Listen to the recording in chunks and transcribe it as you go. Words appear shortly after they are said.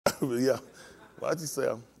Yeah. Watch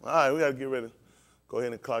yourself. All right, we got to get ready. Go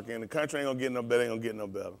ahead and clock in. The country ain't going to get no better. Ain't going to get no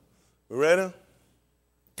better. We ready?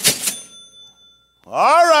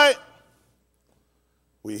 All right.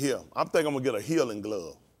 We here. I'm thinking I'm going to get a healing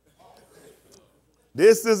glove.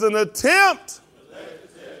 This is an attempt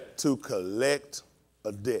to collect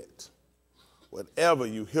a debt. Whatever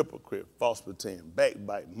you hypocrite, false pretend,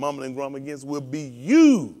 backbite, mumbling, grumbling against will be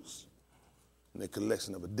used in the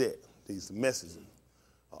collection of a debt. These messages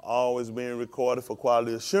are always being recorded for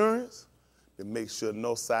quality assurance to make sure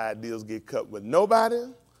no side deals get cut with nobody,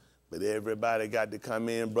 but everybody got to come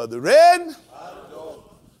in, Brother Red,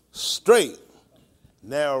 straight,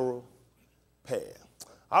 narrow path.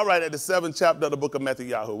 All right, at the 7th chapter of the book of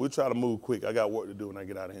Matthew, we'll try to move quick. I got work to do when I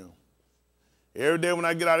get out of here. Every day when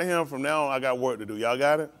I get out of here, from now on, I got work to do. Y'all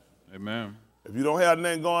got it? Amen. If you don't have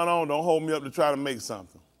nothing going on, don't hold me up to try to make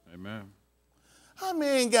something. Amen. I mean,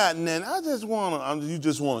 ain't got nothing. You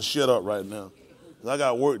just want to shut up right now. 'Cause I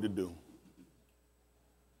got work to do.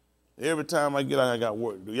 Every time I get out, I got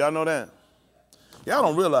work to do. Y'all know that? Y'all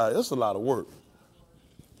don't realize it's a lot of work.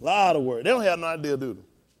 A lot of work. They don't have no idea, do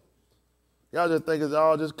they? Y'all just think it's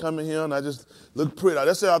all just coming here and I just look pretty.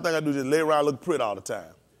 That's all I think I do, just lay around and look pretty all the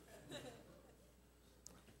time.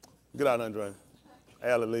 Get out, Andre.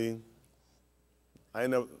 Allie. I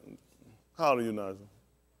ain't never. How old are you, Naja?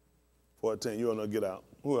 14. You don't know, get out.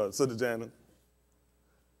 Who else? Sister Janet?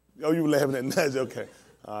 Oh, you laughing at Naja? Okay.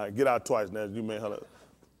 All right, get out twice, Naja. You made her up.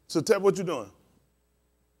 So tell me what you doing.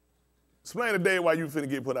 Explain the day why you finna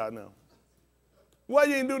get put out now. Why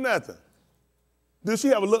you ain't do nothing? Does she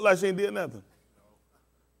have a look like she ain't did nothing?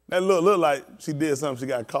 That look like she did something, she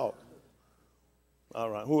got caught. All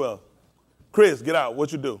right, who else? Chris, get out.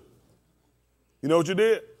 What you do? You know what you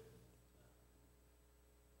did?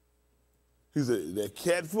 He said, that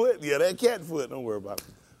cat foot? Yeah, that cat foot. Don't worry about it.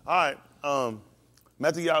 All right,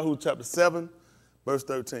 Matthew chapter 7, verse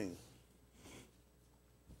 13.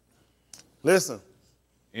 Listen.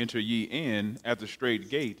 Enter ye in at the straight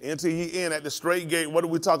gate. Enter ye in at the straight gate. What do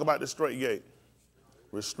we talk about the straight gate?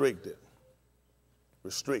 Restricted.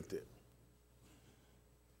 Restricted.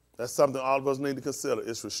 That's something all of us need to consider.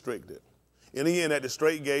 It's restricted. Enter ye in at the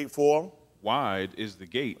straight gate for? Wide is the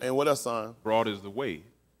gate. And what else, son? Broad is the way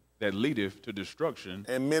that leadeth to destruction.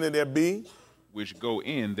 And many there be? Which go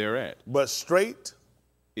in thereat. But straight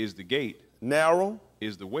is the gate. Narrow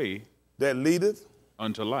is the way that leadeth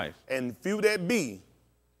unto life. And few that be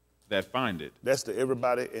that find it. That's to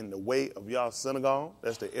everybody in the way of y'all synagogue.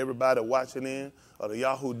 That's to everybody watching in, of the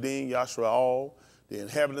Yahudim, Yashrael, the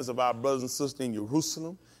inhabitants of our brothers and sisters in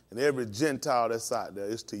Jerusalem, and every Gentile that's out there.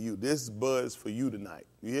 It's to you. This bud's for you tonight.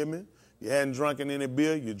 You hear me? You hadn't drunken any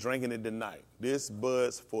beer, you're drinking it tonight. This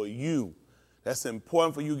bud's for you. That's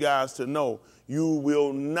important for you guys to know. You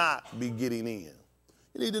will not be getting in.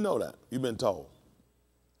 You need to know that. You've been told.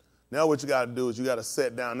 Now what you got to do is you got to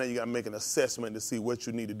sit down there. You got to make an assessment to see what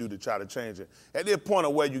you need to do to try to change it. At this point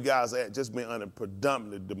of where you guys are at, just being under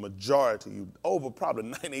predominantly the majority, you over probably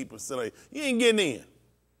 98% of you ain't getting in.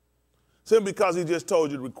 Simply because he just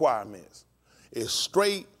told you the requirements. It's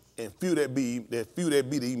straight and few that be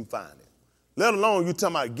to even find it. Let alone you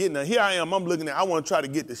talking about getting there. Here I am, I'm looking at, I want to try to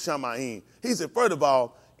get to Shamayim. He said, first of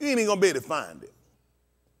all, you ain't even going to be able to find it.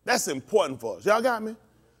 That's important for us. Y'all got me?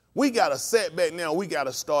 We got to set back now. We got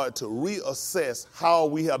to start to reassess how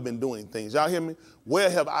we have been doing things. Y'all hear me? Where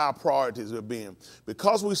have our priorities been?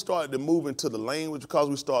 Because we started to move into the language, because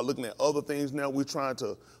we start looking at other things now we're trying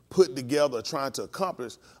to put together, trying to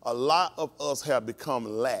accomplish, a lot of us have become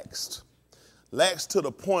laxed. Laxed to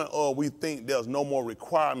the point of we think there's no more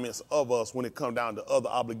requirements of us when it comes down to other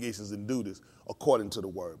obligations and duties according to the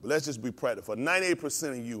word. But let's just be practical. 98%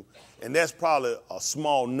 of you, and that's probably a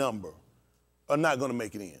small number, are not going to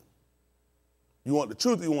make it in. You want the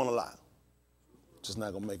truth or you want to lie? Just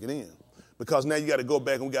not going to make it in. Because now you got to go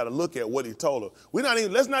back and we got to look at what he told her.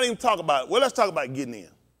 Let's not even talk about, let's talk about getting in.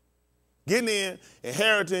 Getting in,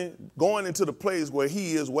 inheriting, going into the place where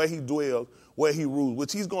he is, where he dwells, where he rules,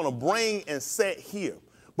 which he's going to bring and set here.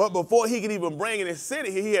 But before he can even bring it and set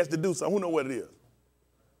it here, he has to do something. Who knows what it is?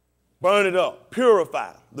 Burn it up.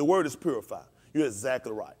 Purify. The word is purify. You're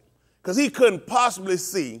exactly right. Because he couldn't possibly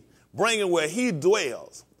see bringing where he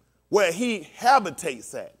dwells, where he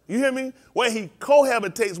habitates at. You hear me? Where he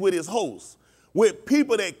cohabitates with his hosts, with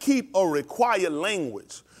people that keep a required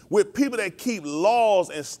language, with people that keep laws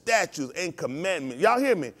and statutes and commandments. Y'all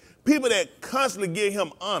hear me? People that constantly give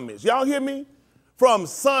him homage. Y'all hear me? From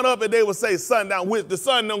sun up, and they would say sun down, which the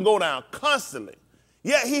sun don't go down constantly.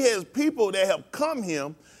 Yet he has people that have come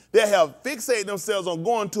him that have fixated themselves on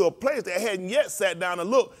going to a place that hadn't yet sat down and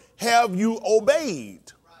looked. Have you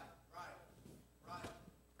obeyed?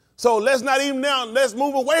 So let's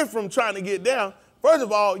move away from trying to get down. First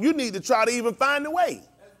of all, you need to try to even find the way.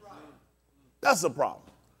 That's the problem.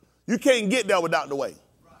 You can't get there without the way.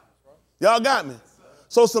 Y'all got me?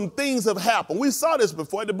 So some things have happened. We saw this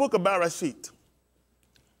before in the book of Bereshit.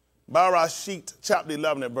 Bereshit, chapter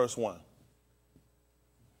 11 at verse 1.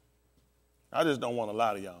 I just don't want to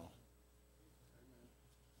lie to y'all.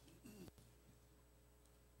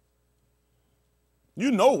 You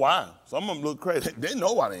know why. Some of them look crazy. They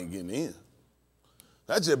know why they ain't getting in.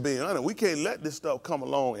 That's just being honest. We can't let this stuff come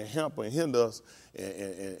along and hamper and hinder us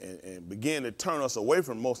and begin to turn us away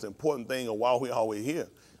from the most important thing of why we always here.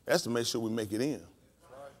 That's to make sure we make it in.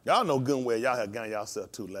 Y'all know good and well y'all have gotten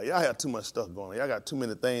yourself too late. Y'all have too much stuff going on. Y'all got too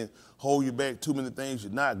many things hold you back, too many things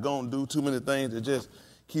you're not going to do, too many things that just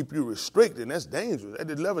keep you restricted, and that's dangerous. At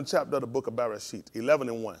the 11th chapter of the book of Bereshit, 11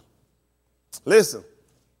 and 1. Listen.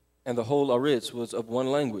 And the whole Aritz was of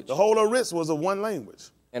one language. The whole Aritz was of one language.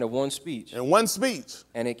 And of one speech. And one speech.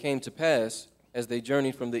 And it came to pass, as they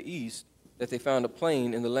journeyed from the east, that they found a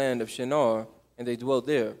plain in the land of Shinar, and they dwelt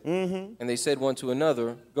there. Mm-hmm. And they said one to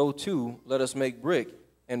another, Go to, let us make brick,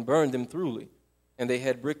 and burn them throughly. And they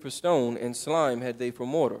had brick for stone, and slime had they for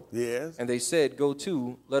mortar. Yes. And they said, Go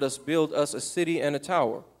to, let us build us a city and a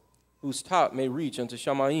tower, whose top may reach unto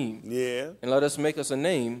Shamayim. Yeah. And let us make us a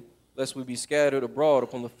name, lest we be scattered abroad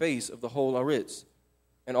upon the face of the whole Aritz.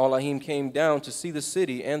 And Elohim came down to see the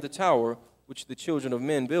city and the tower, which the children of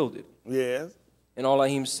men builded. Yes. And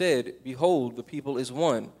Elohim said, Behold, the people is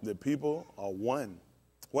one. The people are one.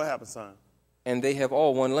 What happened, son? And they have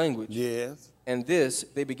all one language. Yes. And this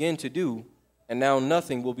they begin to do, and now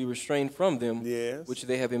nothing will be restrained from them, yes, which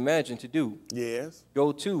they have imagined to do. Yes.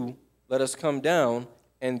 Go to, let us come down,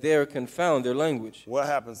 and there confound their language. What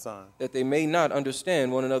happened, son? That they may not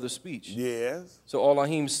understand one another's speech. Yes. So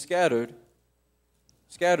Elohim scattered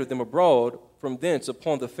them abroad from thence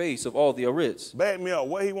upon the face of all the Aritz. Back me up.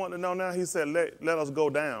 What he wanted to know now? He said, let us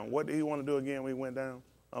go down. What did he want to do again when he went down?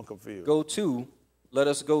 I'm confused. Go to, let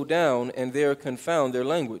us go down, and there confound their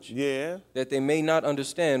language. Yeah. That they may not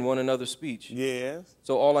understand one another's speech. Yes.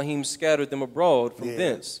 So Elohim scattered them abroad from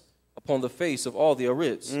thence upon the face of all the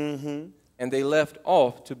Aritz. Mm-hmm. And they left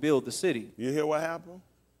off to build the city. You hear what happened?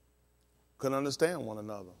 Couldn't understand one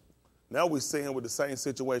another. Now we're sitting with the same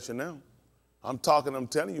situation now. I'm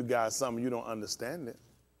telling you guys something, you don't understand it.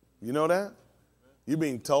 You know that? You're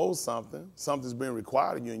being told something's being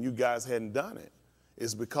required of you, and you guys hadn't done it.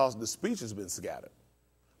 It's because the speech has been scattered.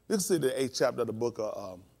 Let's see the 8th chapter of the book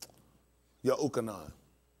of Yahukanan.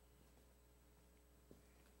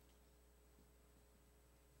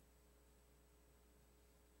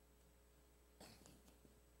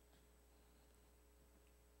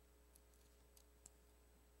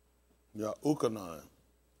 Yahukanan.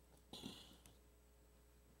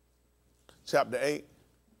 Chapter 8.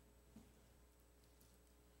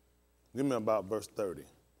 Give me about verse 30,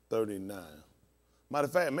 39. Matter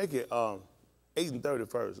of fact, make it 8 and 30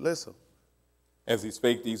 first. Listen. As he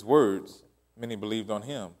spake these words, many believed on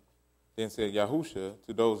him. Then said Yahusha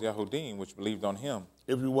to those Yahudim which believed on him,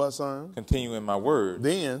 If you what, son? Continue in my word.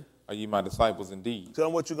 Then are ye my disciples indeed. Tell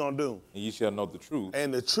them what you're going to do. And ye shall know the truth.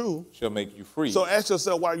 And the truth shall make you free. So ask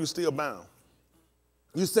yourself why you still bound.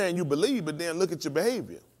 You're saying you believe, but then look at your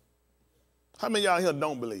behavior. How many of y'all here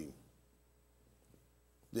don't believe?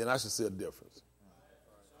 Then I should see a difference.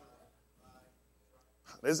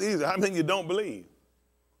 It's easy. How many of you don't believe?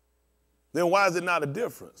 Then why is it not a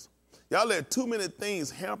difference? Y'all let too many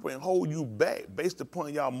things hamper and hold you back based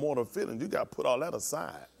upon y'all mortal feelings. You got to put all that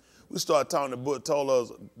aside. We started talking, the book told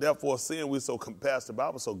us, therefore seeing we so compassed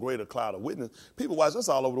about with so great a cloud of witness. People watch us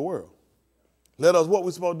all over the world. Let us what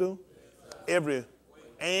we supposed to do?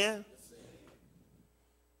 And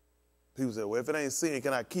people say, well, if it ain't sin,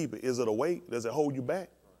 can I keep it? Is it a weight? Does it hold you back?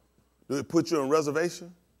 Do it put you in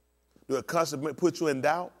reservation? Do it constantly put you in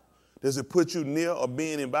doubt? Does it put you near or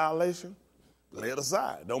being in violation? Lay it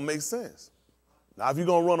aside. Don't make sense. Now, if you're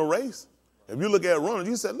going to run a race, if you look at runners,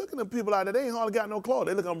 you say, look at the people out there. They ain't hardly got no clothes.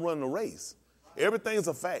 They look like I'm running a race. Everything's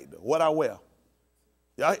a factor. What I wear.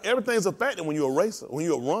 Yeah, everything's a factor when you're a racer, when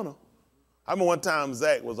you're a runner. I remember one time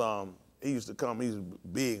Zach was, he used to come, he was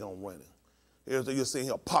big on running. You'll see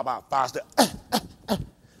him pop out 5 steps.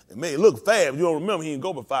 It made it look fast. You don't remember, he didn't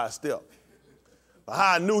go but 5 steps. But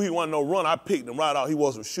how I knew he wasn't no runner, I picked him right out. He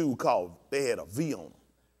wore some shoes called, they had a V on them.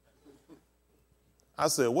 I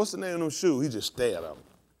said, what's the name of them shoes? He just stared at them.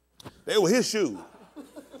 They were his shoes.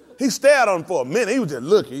 He stared at them for a minute. He was just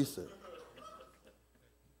looking. He said,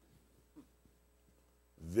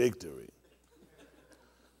 victory.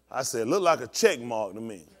 I said, look like a check mark to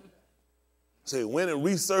me. So he went and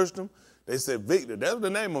researched them. They said victory. That was the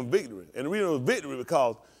name of victory. And the reason it was victory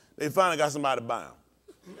because They finally got somebody to buy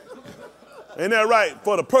them. Ain't that right?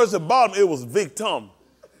 For the person that bought them, it was victim.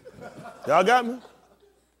 Y'all got me?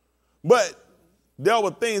 But there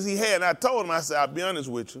were things he had, and I told him, I said, I'll be honest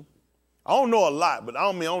with you. I don't know a lot, but I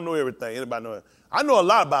don't know everything. Anybody know it? I know a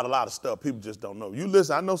lot about a lot of stuff. People just don't know. You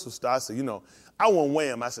listen, I know some stuff. I said, I won't wear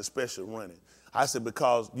them. I said, especially running. I said,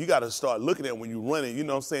 because you got to start looking at when you're running, you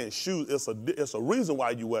know what I'm saying, shoes, it's a reason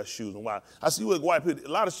why you wear shoes and why. I see you with white people, a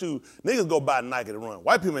lot of shoes, niggas go buy Nike to run.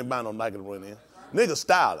 White people ain't buying no Nike to run in. Niggas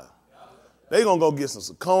styling. They gonna go get some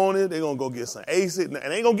Saucony, they gonna go get some Asics, and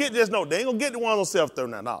they ain't gonna get they ain't gonna get the ones on sale for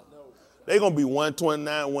 $39. They gonna be $129,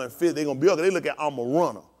 $150. They gonna be okay. They look at I'm a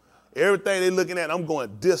runner. Everything they looking at, I'm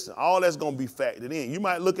going distant. All that's going to be factored in. You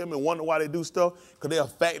might look at them and wonder why they do stuff, because they're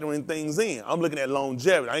factoring things in. I'm looking at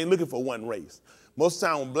longevity. I ain't looking for one race. Most of the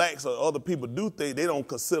time when blacks or other people do things, they don't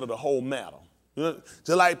consider the whole matter. Just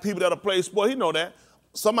like people that play sports, that.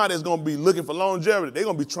 Somebody that's going to be looking for longevity, they're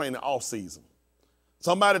going to be training off season.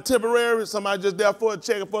 Somebody temporary, somebody just there for a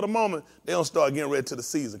check for the moment, they don't start getting ready till the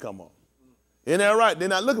season come on. Isn't that right? They're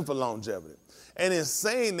not looking for longevity. And in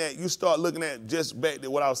saying that, you start looking at just back to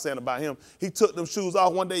what I was saying about him. He took them shoes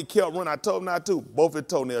off one day, he kept running. I told him not to. Both his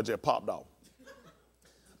toenails just popped off.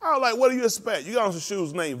 I was like, what do you expect? You got on some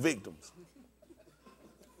shoes named Victims.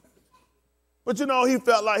 But he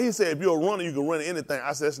felt like, he said, if you're a runner, you can run anything.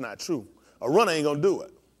 I said, that's not true. A runner ain't going to do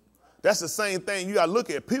it. That's the same thing you got to look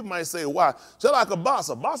at. People might say, why? Just like a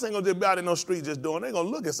boxer. A boxer ain't going to just be out in no street just doing it. They're going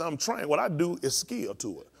to look at something trained. What I do is skill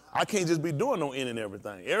to it. I can't just be doing no in and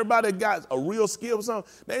everything. Everybody that got a real skill for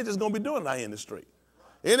something, they ain't just going to be doing it out here in the street.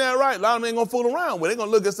 Isn't that right? A lot of them ain't going to fool around with it. They're going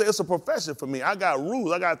to look and say, it's a profession for me. I got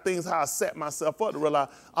rules. I got things how I set myself up to realize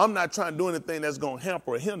I'm not trying to do anything that's going to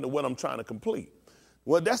hamper or hinder what I'm trying to complete.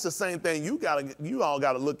 Well, that's the same thing you all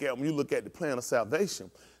got to look at when you look at the plan of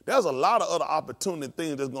salvation. There's a lot of other opportunity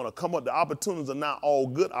things that's going to come up. The opportunities are not all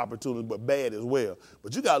good opportunities, but bad as well.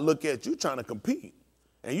 But you got to look at you trying to compete.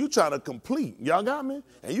 And you trying to complete. Y'all got me?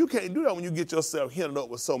 And you can't do that when you get yourself hindered up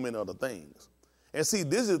with so many other things. And see,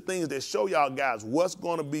 this is things that show y'all guys what's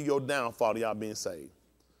going to be your downfall to y'all being saved.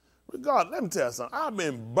 Regardless, let me tell you something. I've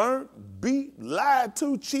been burnt, beat, lied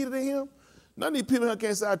to, cheated in him. None of these people here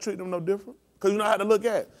can't say I treat them no different. Because you know how to look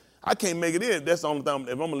at it. I can't make it in. That's the only thing. If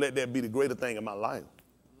I'm going to let that be the greater thing in my life.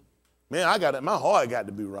 Man, my heart got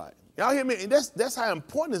to be right. Y'all hear me? And that's how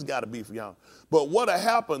important it's got to be for y'all. But what'll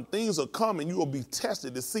happen, things will come and you will be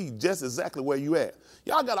tested to see just exactly where you at.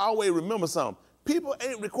 Y'all got to always remember something. People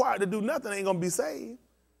ain't required to do nothing, ain't going to be saved.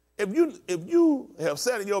 If you have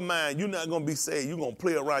set in your mind you're not going to be saved, you're going to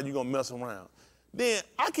play around, you're going to mess around, then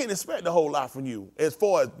I can't expect a whole lot from you as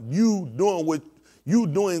far as you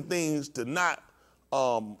doing things to not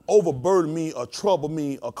overburden me or trouble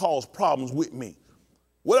me or cause problems with me.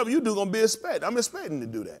 Whatever you do going to be expected. I'm expecting to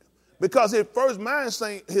do that. Because his first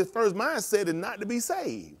mindset is not to be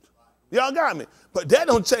saved. Y'all got me? But that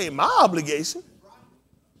don't change my obligation.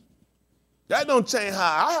 That don't change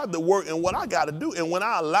how I have to work and what I got to do. And when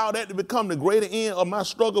I allow that to become the greater end of my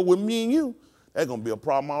struggle with me and you, that's going to be a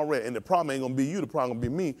problem already. And the problem ain't going to be you. The problem going to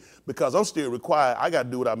be me because I'm still required. I got to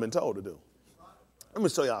do what I've been told to do. Let me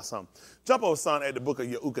show y'all something. Jump over, son, at the book of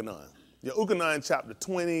Yehukanan. Yehukanan chapter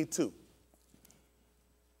 22.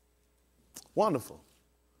 Wonderful.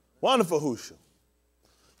 Wonderful Husha.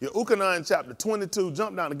 Yehukanan chapter 22,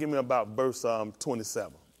 jump down and give me about verse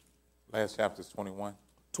 27. Last chapter is 21.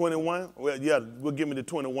 21? Well, yeah, we'll give me the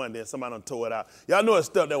 21 then. Somebody done tore it out. Y'all know it's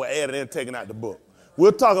stuff that were added and taken out the book.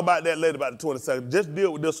 We'll talk about that later about the 22nd. Just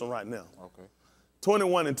deal with this one right now. Okay.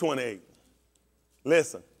 21 and 28.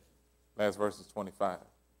 Listen. Last verse is 25.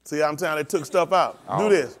 See how I'm telling you they took stuff out? Oh.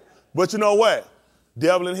 Do this. But you know what?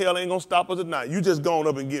 Devil in hell ain't going to stop us tonight. You just going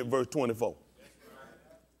up and get verse 24.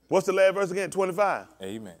 What's the last verse again? 25.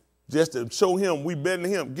 Amen. Just to show him we better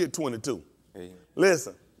than him, get 22. Amen.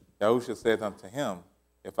 Listen. Yahusha said unto him,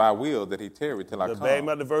 if I will that he tarry till I come. Bag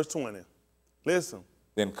me up to verse 20. Listen.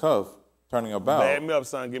 Then Cuff, turning about. Bag me up,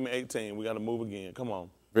 son. Give me 18. We got to move again. Come on.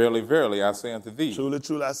 Verily, verily, I say unto thee. Truly,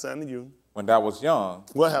 truly, I say unto you. When thou wast young.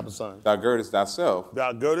 What happened, son? Thou girdest thyself.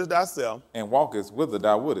 Thou girdest thyself. And walkest whither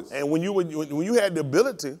thou wouldest. And when you had the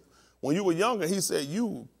ability, when you were younger, he said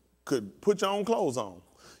you could put your own clothes on.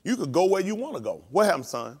 You could go where you want to go. What happened,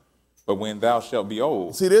 son? But when thou shalt be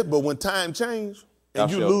old. See this? But when time changes and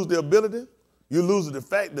you lose the ability, you lose the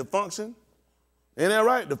function. Ain't that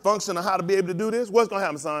right? The function of how to be able to do this. What's going to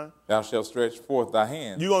happen, son? Thou shalt stretch forth thy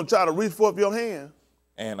hand. You're going to try to reach forth your hand.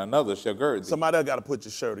 And another shall gird thee. Somebody else got to put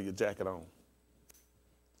your shirt or your jacket on.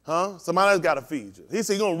 Huh? Somebody else got to feed you. He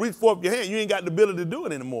said you're going to reach forth your hand. You ain't got the ability to do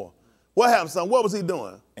it anymore. What happened, son? What was he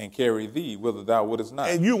doing? and carry thee whither thou wouldest not.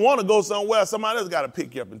 And you want to go somewhere, somebody else got to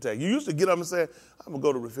pick you up and take you. You used to get up and say, I'm going to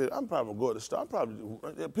go to the refrigerator. I'm probably going to go to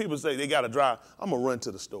the store. People say they got to drive. I'm going to run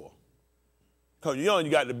to the store. Because you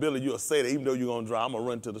got the ability, you'll say that even though you're going to drive, I'm going to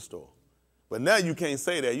run to the store. But now you can't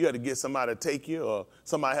say that. You have to get somebody to take you or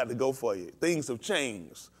somebody have to go for you. Things have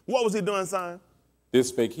changed. What was he doing, son? This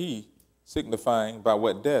spake he, signifying by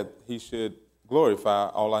what death he should glorify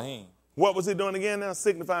Elohim. What was he doing again now?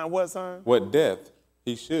 Signifying what, son? What death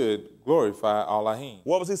he should glorify Elohim.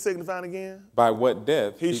 What was he signifying again? By what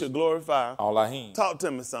death he should glorify Elohim. Talk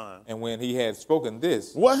to me, son. And when he had spoken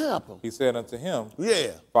this, what happened? He said unto him,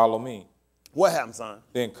 yeah, follow me. What happened, son?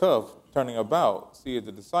 Then Cuff, turning about, seeth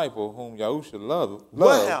the disciple whom Yahusha loved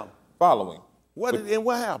following. What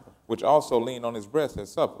happened? Which also leaned on his breast at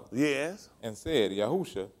supper. Yes. And said,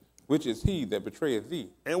 Yahusha, which is he that betrayeth thee?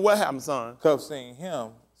 And what happened, son? Cuff, seeing him,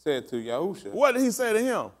 said to Yahusha, what did he say to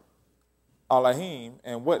him? Elohim,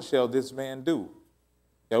 and what shall this man do?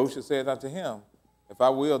 Yahusha said unto him, if I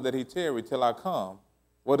will that he tarry till I come,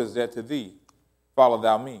 what is that to thee? Follow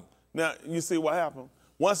thou me. Now, you see what happened?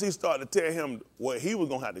 Once he started to tell him what he was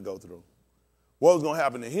going to have to go through, what was going to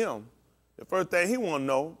happen to him, the first thing he wanted to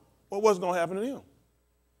know, what's going to happen to him?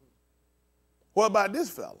 What about this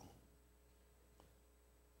fellow?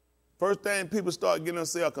 First thing people start getting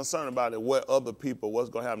themselves concerned about is what other people, what's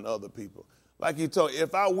going to happen to other people. Like he told,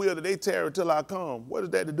 if I will that they tarry till I come, what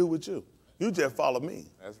is that to do with you? You just follow me.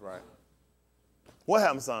 That's right. What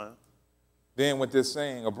happened, son? Then with this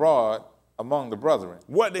saying abroad among the brethren.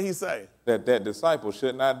 What did he say? That disciple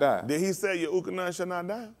should not die. Did he say your Ukanah should not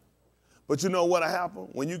die? But you know what happened?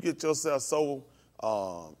 When you get yourself so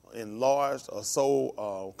enlarged or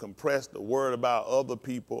so compressed, the word about other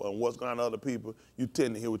people and what's going on to other people, you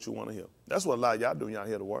tend to hear what you want to hear. That's what a lot of y'all do when y'all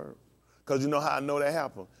hear the word. Because you know how I know that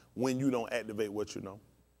happened? When you don't activate what you know.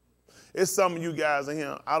 It's some of you guys in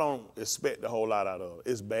here, I don't expect a whole lot out of.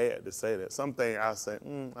 It's bad to say that. Some things I say,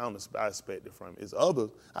 I expect it from you. It's others,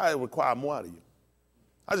 I require more out of you.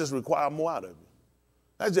 I just require more out of you.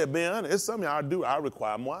 That's just being honest. It's something I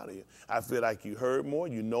require more out of you. I feel like you heard more,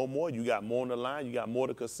 you know more, you got more on the line, you got more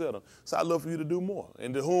to consider. So I look for you to do more.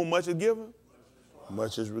 And to whom much is given,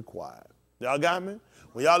 much is required. Y'all got me?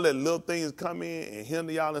 When y'all let little things come in and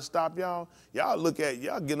hinder y'all and stop y'all, y'all look at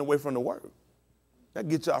y'all getting away from the work. That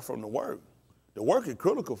get y'all from the work. The work is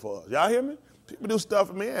critical for us. Y'all hear me? People do stuff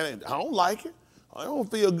for me and I don't like it. I don't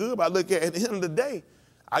feel good, but I look at the end of the day,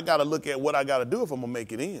 I got to look at what I got to do if I'm going to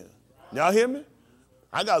make it in. Y'all hear me?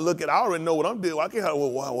 I got to look at, I already know what I'm doing. I can't have,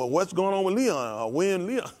 what's going on with Leon or when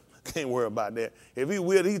Leon. Can't worry about that. If he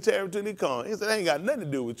will, he tarry till he come. He said, that ain't got nothing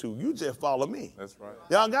to do with you. You just follow me. That's right.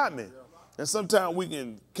 Y'all got me? And sometimes we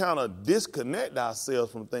can kind of disconnect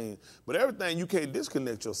ourselves from things, but everything you can't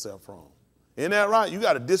disconnect yourself from. Isn't that right? You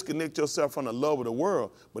got to disconnect yourself from the love of the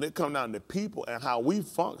world. When it comes down to people and how we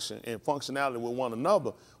function and functionality with one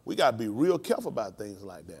another, we got to be real careful about things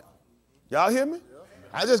like that. Y'all hear me?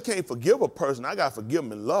 I just can't forgive a person. I got to forgive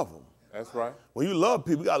them and love them. That's right. When you love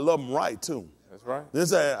people, you got to love them right, too. That's right. Then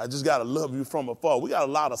say, I just got to love you from afar. We got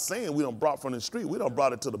a lot of saying we done brought from the street. We done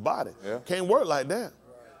brought it to the body. Yeah. Can't work like that.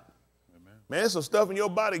 Man, some stuff in your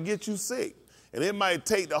body get you sick. And it might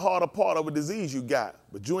take the harder part of a disease you got,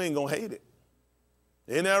 but you ain't going to hate it.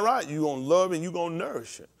 Ain't that right? You're going to love it and you're going to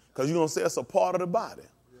nourish it because you're going to say it's a part of the body.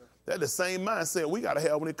 Yeah. That's the same mindset we got to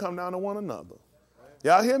have when it comes down to one another.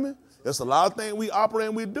 Y'all hear me? There's a lot of things we operate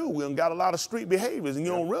and we do. We done got a lot of street behaviors, and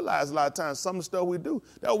you don't realize a lot of times some of the stuff we do,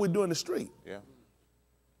 that's what we do in the street. Yeah.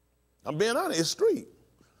 I'm being honest, it's street.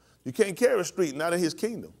 You can't carry a street, not in his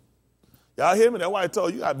kingdom. Y'all hear me? That's why I told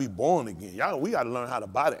you, you got to be born again. We got to learn how the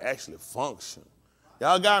body actually function.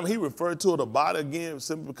 Y'all got him? He referred to the body again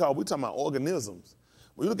simply because we're talking about organisms.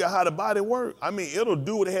 When you look at how the body works, I mean, it'll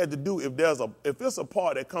do what it had to do if it's a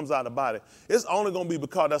part that comes out of the body. It's only going to be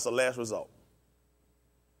because that's the last result.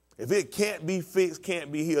 If it can't be fixed,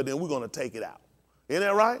 can't be healed, then we're going to take it out. Isn't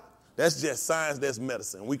that right? That's just science, that's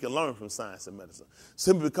medicine. We can learn from science and medicine.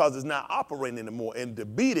 Simply because it's not operating anymore. And to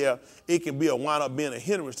be there, it can wind up being a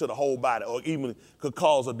hindrance to the whole body or even could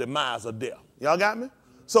cause a demise or death. Y'all got me?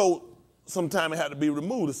 So sometimes it had to be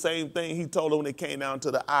removed. The same thing he told her when it came down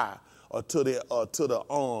to the eye or to the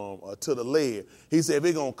arm or to the leg. He said, if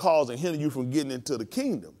it's going to cause and hinder you from getting into the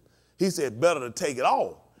kingdom, he said, better to take it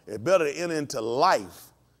off. It's better to enter into life.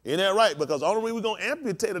 Isn't that right? Because the only way we're going to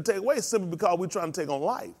amputate or take away is simply because we're trying to take on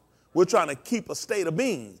life. We're trying to keep a state of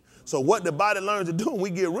being. So what the body learns to do when we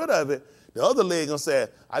get rid of it, the other leg going to say,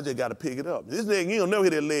 I just got to pick it up. This leg, you don't never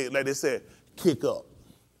hit that leg, like they said, kick up.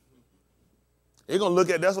 They're going to look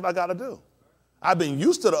at that's what I got to do. I've been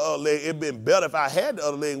used to the other leg. It'd been better if I had the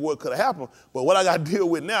other leg and what could have happened. But what I got to deal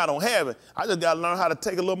with now, I don't have it. I just got to learn how to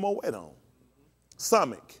take a little more weight on.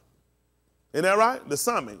 Stomach. Isn't that right? The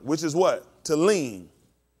stomach, which is what? To lean.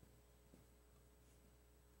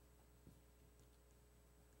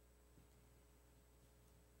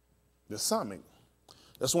 The stomach.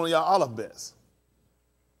 That's one of y'all olive bets.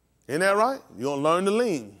 Isn't that right? You're going to learn to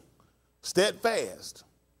lean. Steadfast.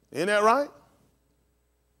 Isn't that right?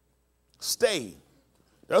 Stay.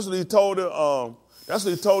 That's what he told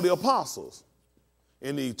the apostles.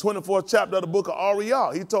 In the 24th chapter of the book of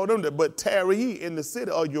Ariel, he told them that, but tarry ye in the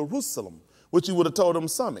city of Jerusalem, which he would have told them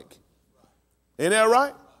stomach. Isn't that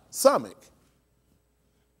right? Stomach.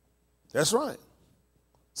 That's right.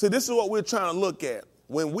 See, this is what we're trying to look at.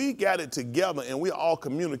 When we got it together and we're all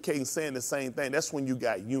communicating, saying the same thing, that's when you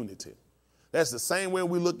got unity. That's the same way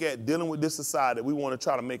we look at dealing with this society. We want to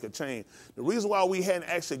try to make a change. The reason why we hadn't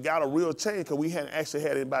actually got a real change because we hadn't actually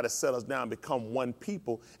had anybody set us down, become one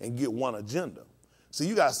people, and get one agenda. See,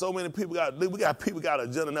 you got so many people. We got people got an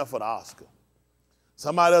agenda enough for the Oscar.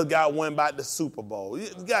 Somebody else got one about the Super Bowl. You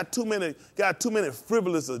got too many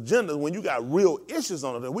frivolous agendas when you got real issues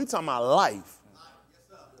on it. We talking about life.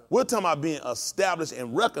 We're talking about being established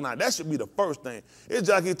and recognized. That should be the first thing. It's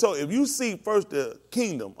like he told, if you seek first the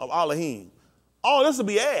kingdom of Elohim, all this will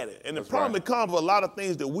be added. And the problem becomes a lot of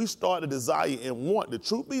things that we start to desire and want. The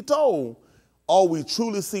truth be told, are we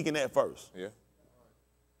truly seeking that first? Yeah.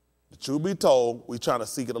 The truth be told, we're trying to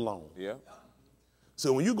seek it alone. Yeah.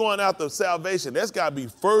 So when you're going after salvation, that's got to be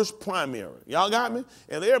first primary. Y'all got me?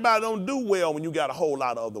 And everybody don't do well when you got a whole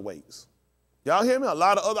lot of other ways. Y'all hear me? A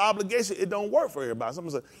lot of other obligations, it don't work for everybody.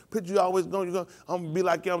 Someone say, Preacher, you always going, I'm going to be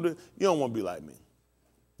like you. You don't want to be like me.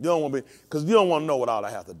 You don't want to be, because you don't want to know what all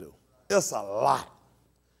I have to do. It's a lot.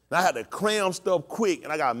 And I had to cram stuff quick,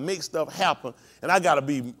 and I got to make stuff happen, and I got to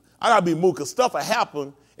be moved, because stuff will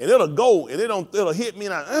happen, and it'll go, and it'll hit me,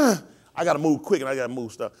 and I got to move quick, and I got to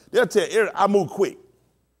move stuff. They'll tell you, I move quick.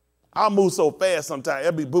 I move so fast sometimes.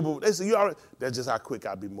 It'll be boo-boo. They say, you already? That's just how quick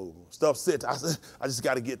I be moving. Stuff sits. I just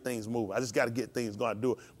got to get things moving. I just got to get things going to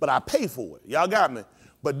do it. But I pay for it. Y'all got me?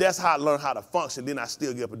 But that's how I learn how to function. Then I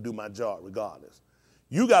still get up and do my job regardless.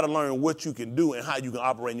 You got to learn what you can do and how you can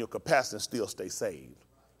operate in your capacity and still stay saved.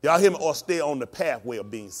 Y'all hear me? Or stay on the pathway of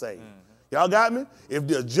being saved. Y'all got me? If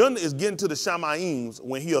the agenda is getting to the Shama'ims,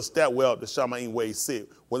 when he'll step well, the Shama'im where he's sit,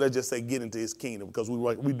 well, let's just say get into his kingdom, because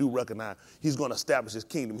we do recognize he's going to establish his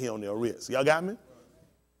kingdom here on their wrist. Y'all got me?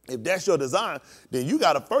 If that's your design, then you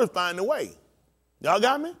got to first find the way. Y'all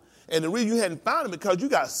got me? And the reason you hadn't found it because you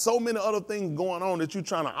got so many other things going on that you're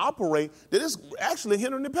trying to operate that it's actually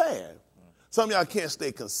hindering the path. Some of y'all can't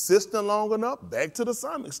stay consistent long enough. Back to the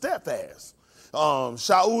summit, steadfast.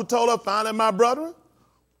 Shaul told her, finding my brother,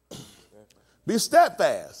 be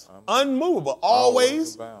steadfast, unmovable,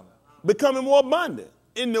 always becoming more abundant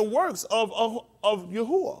in the works of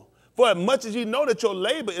Yahuwah. For as much as you know that your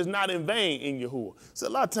labor is not in vain in Yahuwah. So a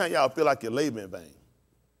lot of times y'all feel like your labor in vain.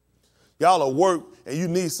 Y'all are work and you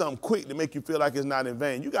need something quick to make you feel like it's not in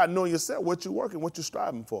vain. You got to know yourself what you're working, what you're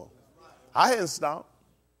striving for. I hadn't stopped.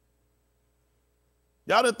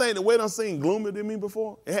 Y'all didn't think the way done seemed gloomy to me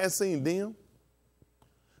before? It hadn't seemed dim.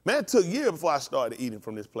 Man, it took years before I started eating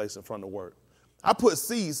from this place in front of work. I put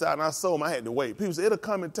seeds out and I sowed them. I had to wait. People say, it'll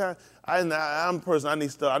come in time. I'm a person, I need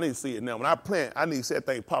to see it now. When I plant, I need to see that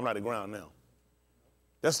thing popping out of the ground now.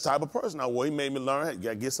 That's the type of person I was. He made me learn, hey, you got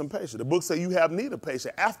to get some patience. The book says you have need of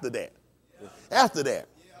patience after that. Yeah. After that.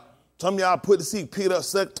 Yeah. Some of y'all put the seed, pick it up,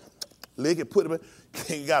 suck, lick it, put it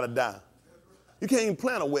in, you got to die. You can't even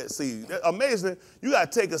plant a wet seed. That's amazing. You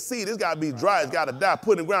got to take a seed. It's got to be dry. It's got to die.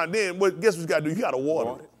 Put it in the ground. Then guess what you got to do? You got to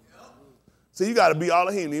water it. So you got to be all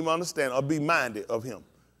of him. You understand or be minded of him.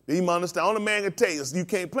 You understand. Only man can take it. You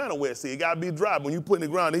can't plant a wet seed. It got to be dry. When you put it in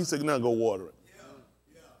the ground, he said, now go water it.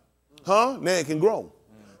 Huh? Now it can grow.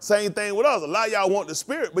 Same thing with us. A lot of y'all want the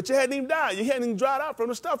spirit, but you hadn't even died. You hadn't even dried out from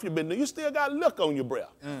the stuff you've been doing. You still got look on your breath.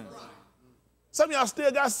 Some of y'all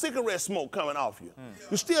still got cigarette smoke coming off you.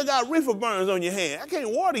 You still got reefer burns on your hand. I can't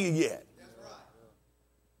water you yet.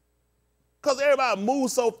 Because everybody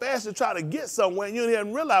moves so fast to try to get somewhere, and you don't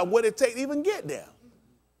even realize what it takes to even get there.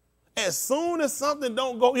 As soon as something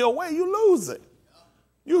don't go your way, you lose it.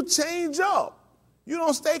 You change up. You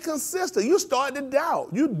don't stay consistent. You start to doubt.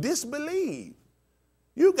 You disbelieve.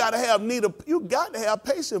 You got to have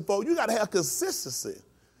patience, folks. You got to have consistency.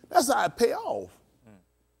 That's how it pay off.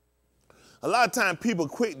 A lot of times people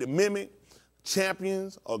quick to mimic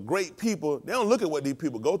champions or great people. They don't look at what these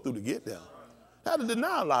people go through to get there. They have to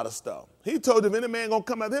deny a lot of stuff. He told them, if any man going to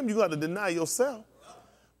come at him, you got to deny yourself.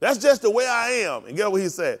 That's just the way I am. And get what he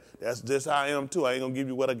said? That's just how I am too. I ain't going to give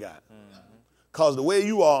you what I got. Because the way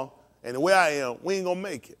you are and the way I am, we ain't going to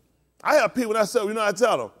make it. I have people that say, you know, I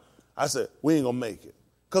tell them, I said, we ain't going to make it.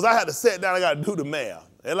 Because I had to sit down, I got to do the math.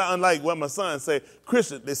 And unlike what my son say,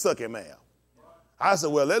 Christians, they suck at math. I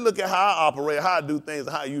said, well, let's look at how I operate, how I do things,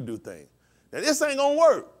 and how you do things. Now, this ain't going to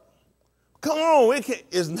work. Come on,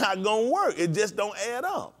 it's not going to work. It just don't add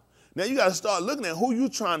up. Now, you got to start looking at who you're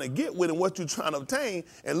trying to get with and what you're trying to obtain,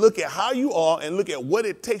 and look at how you are and look at what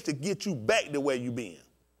it takes to get you back the way you been.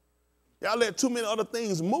 Y'all let too many other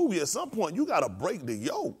things move you. At some point, you got to break the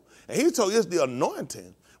yoke. And he told you it's the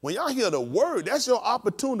anointing. When y'all hear the word, that's your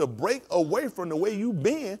opportunity to break away from the way you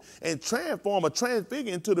been and transform or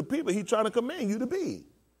transfigure into the people he's trying to command you to be.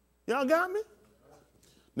 Y'all got me?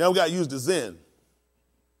 Now we got to use the Zen.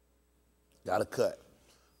 Got to cut.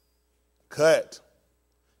 Cut.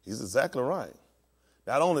 He's exactly right.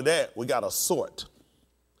 Not only that, we got to sort.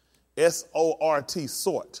 S-O-R-T,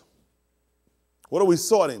 sort. What are we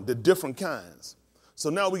sorting? The different kinds. So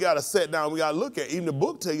now we got to sit down. We got to look at, even the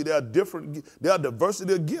book tell you there are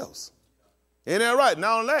diversity of gifts. Ain't that right?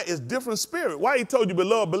 Not only that, it's different spirit. Why he told you,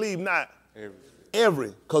 beloved, believe not every,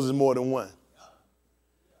 because there's more than one.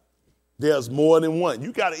 There's more than one.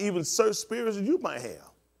 You got to even search spirits that you might have.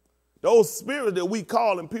 Those spirits that we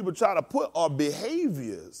call and people try to put are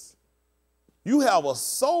behaviors. You have a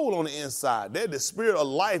soul on the inside. That's the spirit of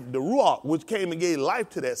life, the ruach, which came and gave life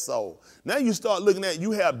to that soul. Now you start looking at,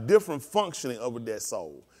 you have different functioning of that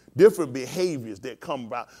soul, different behaviors that come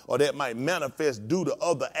about or that might manifest due to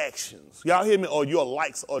other actions. Y'all hear me? Or your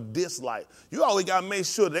likes or dislikes. You always got to make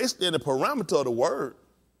sure they stay in the parameter of the word.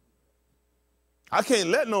 I can't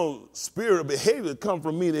let no spirit of behavior come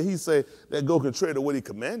from me that he say that go contrary to what he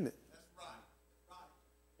commanded.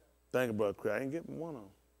 Thank you, Brother Craig. I ain't getting one on.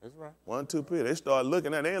 That's right. 1, 2 people. They start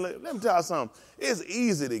looking at it. Let me tell you something. It's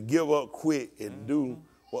easy to give up quick and do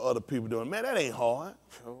what other people doing. Man, that ain't hard.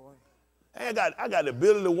 I got the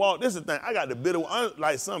ability to walk. This is the thing. I got the ability.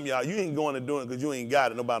 Like some of y'all, you ain't going to do it because you ain't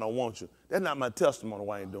got it. Nobody don't want you. That's not my testimony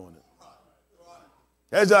why I ain't doing it.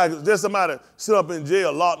 That's like just somebody sit up in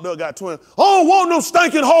jail, locked up, got 20. I don't want no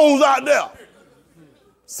stinking hoes out there.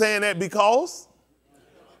 Saying that because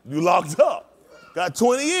you locked up. Got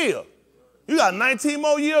 20 years. You got 19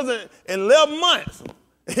 more years and 11 months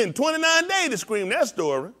and 29 days to scream that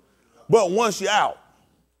story. But once you're out,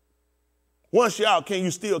 can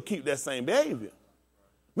you still keep that same behavior?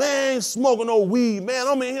 Man, I ain't smoking no weed, man.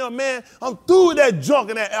 I'm in here, man. I'm through with that junk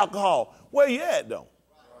and that alcohol. Where you at, though?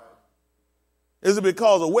 Is it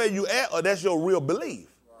because of where you at or that's your real belief?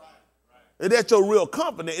 Is that your real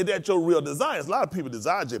confidence? Is that your real desire? A lot of people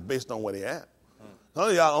desire just based on where they at. Some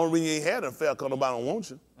of y'all only reason you ain't had an affair because nobody don't want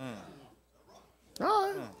you. All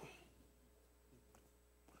right.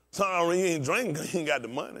 Some of y'all you ain't drinking because you ain't got the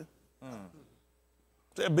money.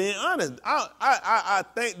 Just being honest, I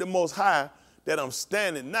thank the Most High that I'm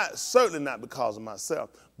standing, certainly not because of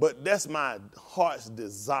myself, but that's my heart's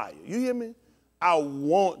desire. You hear me? I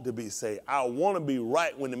want to be saved. I want to be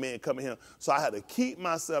right when the man come in here. So I had to keep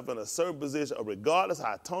myself in a certain position, regardless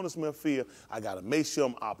how Tony Smith feel, I got to make sure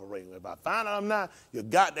I'm operating. If I find out I'm not, you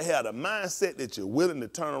got to have the mindset that you're willing to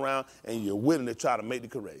turn around and you're willing to try to make the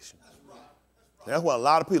correction. That's why a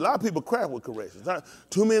lot of people crack with corrections.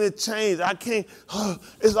 Too many changes. I can't.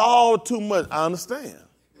 It's all too much. I understand.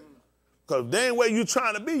 Because if they ain't where you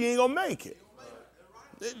trying to be, you ain't going to make it.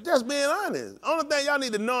 Just being honest. Only thing y'all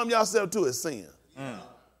need to numb yourself to is sin.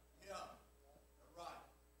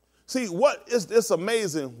 See, it's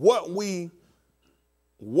amazing what we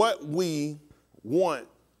want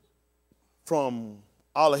from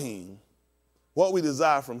Elohim, what we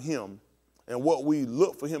desire from him, and what we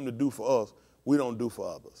look for him to do for us, we don't do for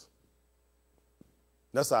others.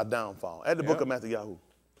 That's our downfall. At the book of Matthew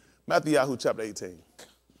chapter 18.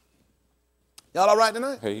 Y'all all right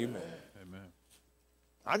tonight? Amen.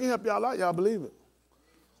 I can help y'all out. Y'all believe it.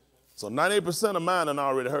 So 98% of mine done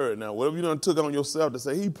already heard. Now, whatever you done took on yourself to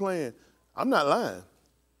say, he playing, I'm not lying.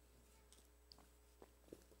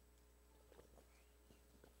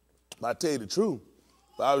 But I tell you the truth,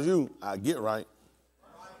 if I was you, I'd get right.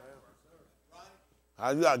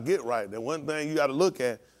 I'd get right. The one thing you got to look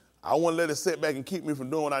at, I won't let it sit back and keep me from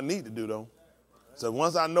doing what I need to do, though. So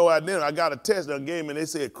once I know I did, I got a test that gave me, and they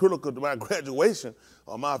said critical to my graduation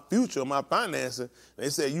or my future, or my finances. They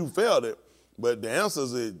said you failed it, but the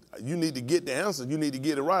answers is you need to get the answers. You need to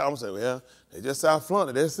get it right. I'm going to say, well, they just I flunked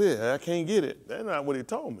it. That's it. I can't get it. That's not what he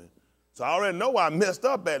told me. So I already know where I messed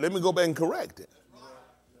up at. Let me go back and correct it.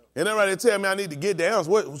 And then they tell me I need to get the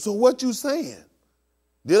answer. So what you saying?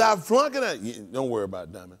 Did I flunk it? Don't worry about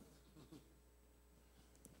it, dummy.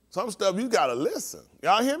 Some stuff you got to listen.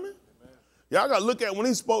 Y'all hear me? Y'all got to look at when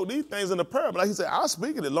he spoke these things in the parable. Like he said, I'll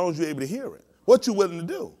speak it as long as you're able to hear it. What you willing to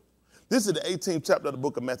do? This is the 18th chapter of the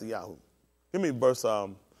book of Matthew. Give me verse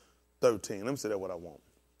 13. Let me say that what I want.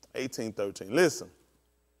 18:13. Listen.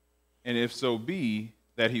 And if so be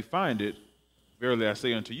that he find it, verily I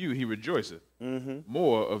say unto you, he rejoiceth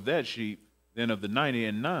more of that sheep than of the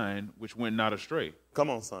 99 which went not astray. Come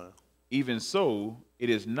on, son. Even so, it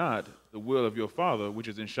is not the will of your Father which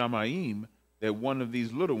is in Shamayim that one of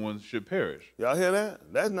these little ones should perish. Y'all hear that?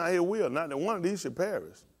 That's not his will. Not that one of these should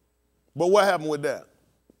perish. But what happened with that?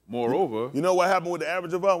 Moreover, You know what happened with the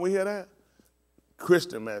average of us? We hear that?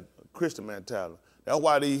 Christian mentality. That's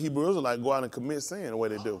why the Hebrew Israelites go out and commit sin the way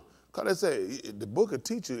they do. Because they say, the book of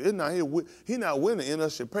teacher is not here. He not willing in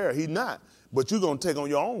us should perish. He not. But you're going to take on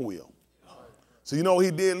your own will. So you know what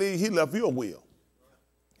he did leave? He left you a will.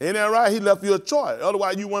 Ain't that right? He left you a choice.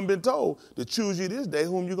 Otherwise, you wouldn't been told to choose you this day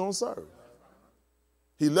whom you're going to serve.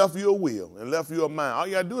 He left you a will and left you a mind. All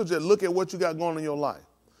you got to do is just look at what you got going in your life.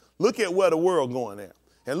 Look at where the world going at.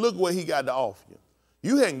 And look what he got to offer you.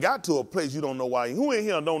 You hadn't got to a place you don't know why. Who in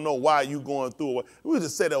here don't know why you going through it? We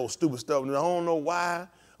just say that old stupid stuff. I don't know why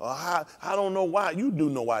or how. I don't know why. You do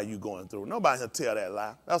know why you going through it. Nobody can tell that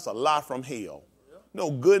lie. That's a lie from hell.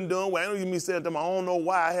 No good and doing well. I know you me saying to them, I don't know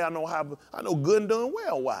why. I know how. I know good and doing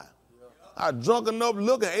well why. I drunk enough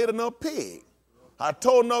liquor and ate enough pig. I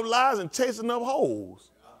told enough lies and chased enough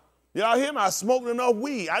hoes. Y'all hear me? I smoked enough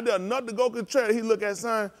weed. I did enough to go to church. He look at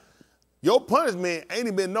son. Your punishment ain't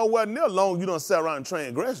even been nowhere near long. You don't sit around and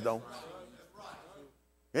transgress, though.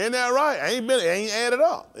 Ain't that right? It ain't added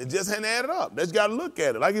up. It just ain't added up. They just got to look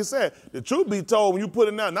at it. Like you said, the truth be told, when you put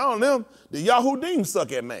it down, not on them, the Yahudim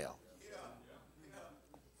suck at mail.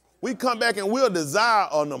 We come back and we'll desire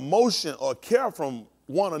an emotion or care from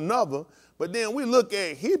one another, but then we look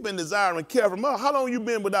at, he been desiring care from us. How long you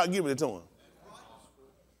been without giving it to him?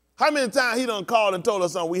 How many times he done called and told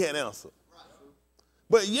us something we hadn't answered?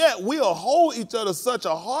 But yet we'll hold each other such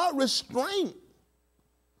a hard restraint.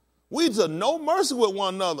 We to no mercy with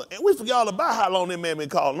one another. And we forget all about how long that man been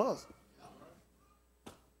calling us.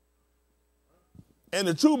 And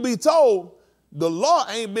the truth be told, the law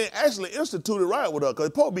ain't been actually instituted right with us, because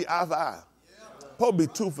it's supposed to be eye for eye. Supposed to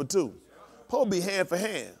be tooth for tooth. Supposed to be hand for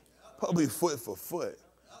hand. Supposed to be foot for foot.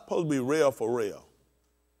 Supposed to be rail for rail.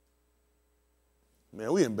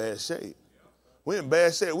 Man, we in bad shape. We in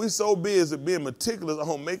bad shape. We so busy being meticulous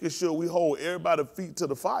on making sure we hold everybody's feet to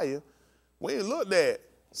the fire. We ain't looked at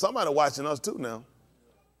somebody watching us too now.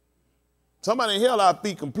 Somebody held our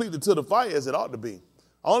feet completely to the fire as it ought to be.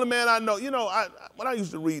 Only man I know, when I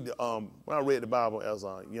used to read, when I read the Bible as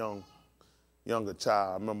a younger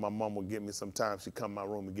child, I remember my mom would get me sometimes. She'd come in my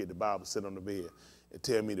room and get the Bible, sit on the bed, and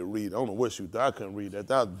tell me to read. I don't know what she thought. I couldn't read that.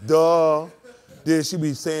 Duh. Then she'd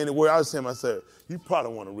be saying the word. I was saying to myself, you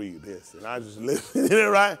probably want to read this. And I just listen,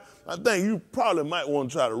 right? I think you probably might want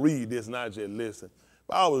to try to read this, and I just listen.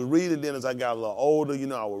 But I was reading then as I got a little older.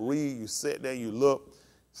 I would read. You sit there, you look.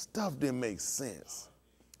 Stuff didn't make sense.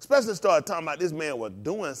 Especially started talking about this man was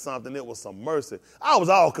doing something that was some mercy. I was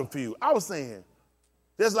all confused. I was saying,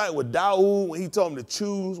 just like with Dawood, when he told him to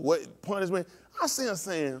choose what punishment, I see him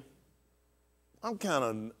saying,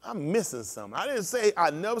 I'm missing something. I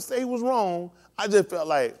never say he was wrong. I just felt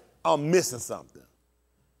like I'm missing something.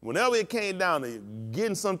 Whenever it came down to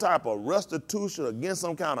getting some type of restitution or getting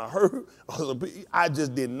some kind of hurt, I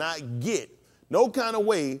just did not get no kind of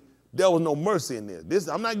way. There was no mercy in this.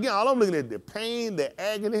 I'm looking at the pain, the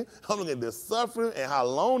agony. I'm looking at the suffering and how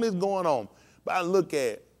long it's going on. But I look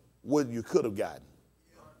at what you could have gotten,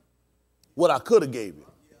 what I could have gave you.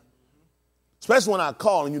 Especially when I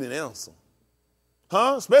called and you didn't answer.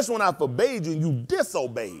 Especially when I forbade you and you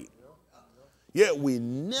disobeyed. Yet we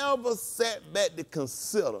never sat back to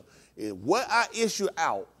consider, is what I issue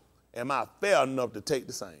out, am I fair enough to take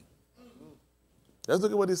the same? Let's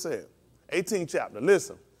look at what he said. 18th chapter,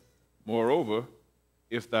 listen. Moreover,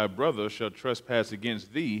 if thy brother shall trespass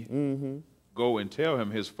against thee, go and tell him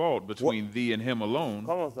his fault between thee and him alone.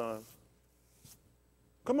 Come on, son.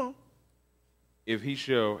 Come on. If he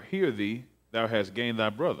shall hear thee, thou hast gained thy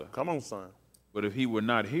brother. Come on, son. But if he will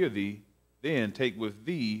not hear thee, then take with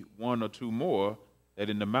thee one or two more, that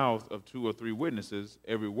in the mouth of 2 or 3 witnesses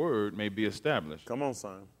every word may be established. Come on,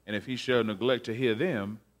 son. And if he shall neglect to hear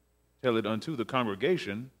them, tell it unto the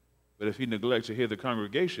congregation. But if he neglect to hear the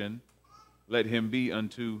congregation, let him be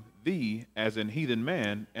unto thee as an heathen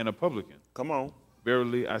man and a publican. Come on.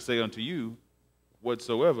 Verily I say unto you,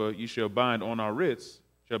 whatsoever ye shall bind on our wrists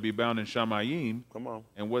shall be bound in Shamayim. Come on.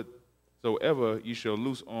 And whatsoever ye shall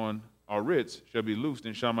loose on our wrists shall be loosed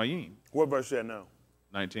in Shamayim. What verse you at now?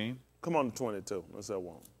 19. Come on to 22. Let's have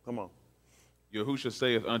one. Come on. Yahushua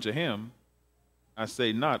saith unto him, I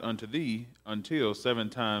say not unto thee until 7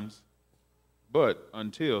 times but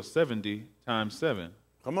until 70 times 7.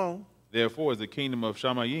 Come on. Therefore is the kingdom of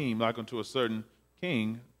Shamayim like unto a certain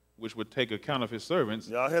king, which would take account of his servants.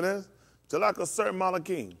 Y'all hear this? Just like a certain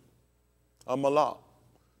Malachim, a Malach,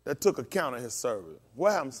 that took account of his servant.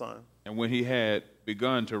 What happened, son? And when he had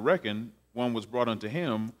begun to reckon, one was brought unto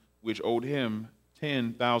him, which owed him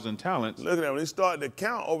 10,000 talents. Look at that. When he started to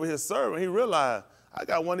count over his servant, he realized, I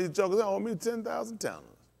got one of these jokers that owe me 10,000 talents.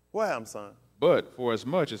 What happened, son? But for as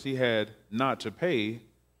much as he had not to pay,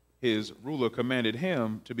 his ruler commanded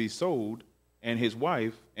him to be sold, and his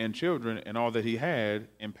wife and children and all that he had,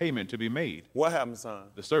 in payment to be made. What happened, son?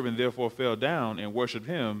 The servant therefore fell down and worshipped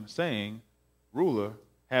him, saying, Ruler,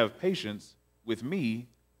 have patience with me,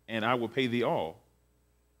 and I will pay thee all.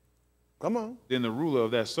 Come on. Then the ruler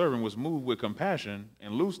of that servant was moved with compassion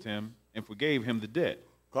and loosed him and forgave him the debt.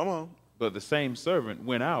 Come on. But the same servant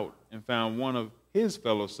went out and found one of his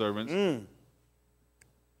fellow servants,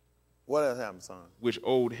 What else happened, son? which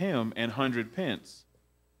owed him 100 pence.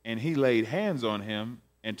 And he laid hands on him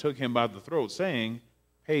and took him by the throat, saying,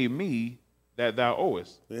 Pay me that thou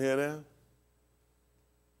owest. You hear that?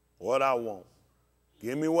 What I want.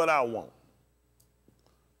 Give me what I want.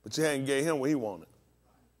 But you hadn't gave him what he wanted.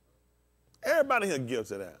 Everybody here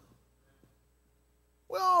guilty of that.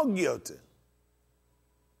 We're all guilty.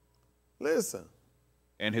 Listen.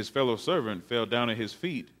 And his fellow servant fell down at his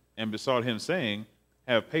feet and besought him, saying,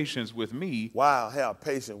 Have patience with me. Wow, have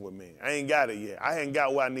patience with me. I ain't got it yet. I ain't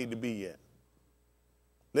got where I need to be yet.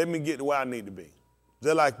 Let me get to where I need to be.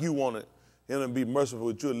 Just like you wanted him to be merciful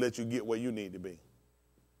with you and let you get where you need to be.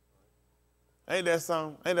 Ain't that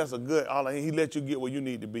something? Ain't that so good? He let you get where you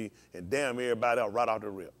need to be, and damn everybody else right off the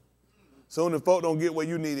rip. Soon as folk don't get where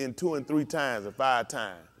you need in 2 and 3 times and 5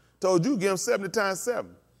 times. Told you give them 70 times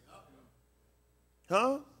 7.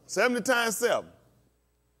 Huh? 70 times 7.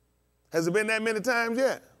 Has it been that many times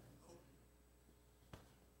yet?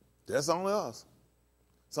 That's only us.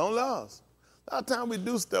 It's only us. A lot of times we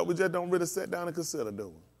do stuff we just don't really sit down and consider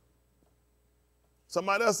doing.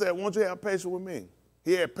 Somebody else said, won't you have patience with me?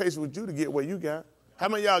 He had patience with you to get where you got. How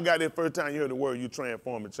many of y'all got that first time you heard the word you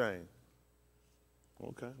transform and change?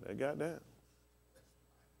 Okay, they got that.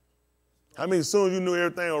 How many as soon as you knew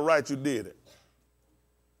everything was right, you did it?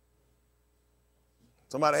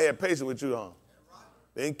 Somebody had patience with you, huh?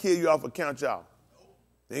 They didn't kill you off and count you off.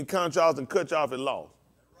 They didn't count you off and cut you off and lost.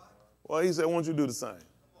 Well, he said, why don't you do the same?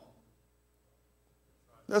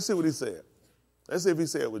 Let's see what he said. Let's see if he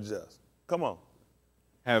said it was just. Come on.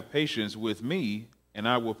 Have patience with me, and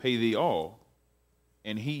I will pay thee all.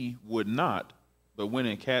 And he would not, but went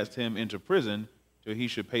and cast him into prison till he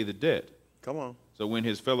should pay the debt. Come on. So when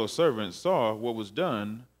his fellow servants saw what was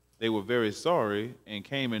done, they were very sorry, and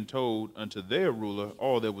came and told unto their ruler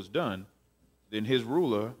all that was done. Then his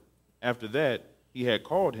ruler, after that, he had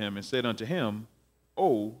called him and said unto him,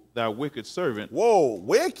 O thou wicked servant. Whoa,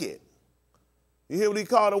 wicked. You hear what he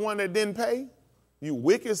called the one that didn't pay? You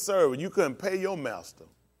wicked servant. You couldn't pay your master.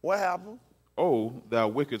 What happened? O thou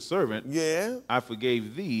wicked servant. Yeah. I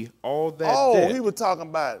forgave thee all that debt. debt. He was talking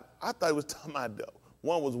about, I thought he was talking about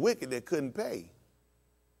one was wicked that couldn't pay.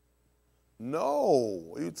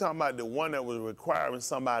 No, he was talking about the one that was requiring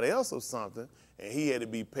somebody else of something, and he had to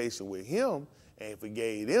be patient with him and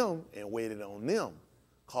forgave them and waited on them.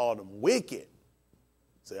 Called them wicked.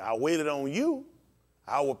 Say, I waited on you.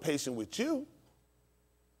 I was patient with you.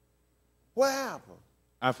 What happened?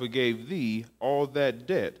 I forgave thee all that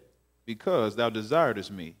debt because thou desiredest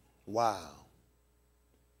me. Wow.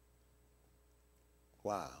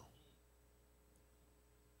 Wow.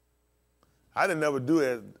 I didn't never do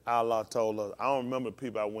it. Allah told us. I don't remember the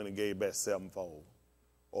people I went and gave back 7-fold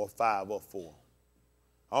or 5 or 4.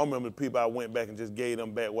 I don't remember the people I went back and just gave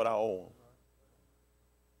them back what I owe them.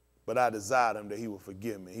 But I desired him that he would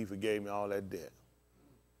forgive me. He forgave me all that debt.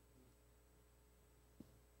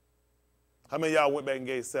 How many of y'all went back and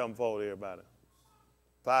gave 7-fold to everybody?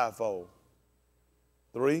 5-fold?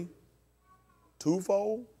 3?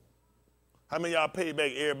 2-fold? How many of y'all paid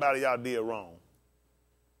back everybody y'all did wrong?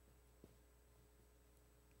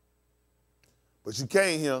 But you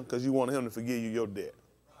came here because you wanted him to forgive you your debt.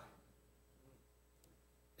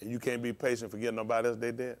 And you can't be patient forgiving nobody else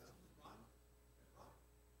their debt.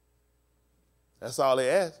 That's all they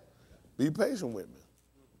ask. Be patient with me.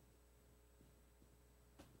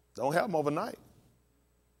 Don't happen overnight.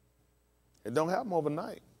 It don't happen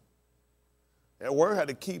overnight. That word had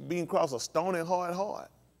to keep being across a stony hard heart.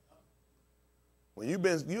 When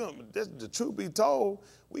the truth be told,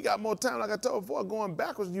 we got more time, like I told before, going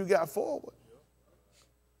backwards than you got forward.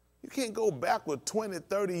 You can't go backward 20,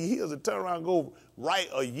 30 years and turn around and go right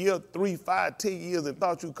a year, 3, 5, 10 years and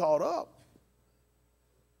thought you caught up.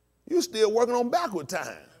 You still working on backward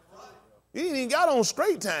time. You ain't even got on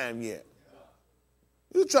straight time yet.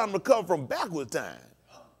 You trying to recover from backward time.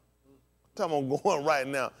 Time I'm going right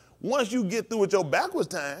now. Once you get through with your backwards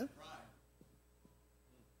time,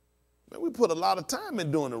 man, we put a lot of time in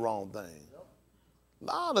doing the wrong thing. A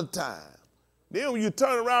lot of time. Then when you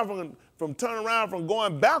turn around from turning around from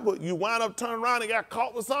going backward, you wind up turning around and got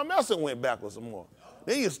caught with something else and went backwards some more.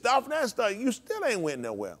 Then you stop that stuff, you still ain't went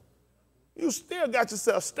nowhere. You still got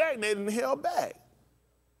yourself stagnated and held back.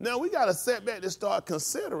 Now we got a setback to start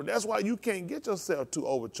considering. That's why you can't get yourself too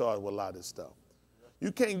overcharged with a lot of this stuff.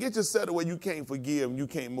 You can't get yourself to where you can't forgive and you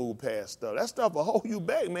can't move past stuff. That stuff will hold you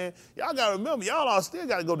back, man. Y'all got to remember, y'all all still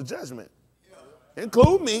got to go to judgment.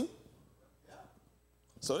 Include me.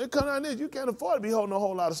 So they come down this, you can't afford to be holding a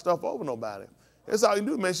whole lot of stuff over nobody. That's all you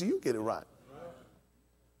do, make sure you get it right.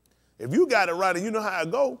 If you got it right and you know how it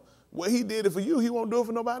go, what he did it for you, he won't do it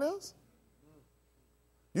for nobody else.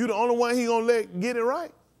 You the only one he gonna let get it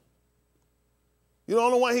right. You the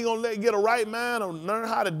only one he gonna let get a right mind or learn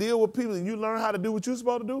how to deal with people, and you learn how to do what you're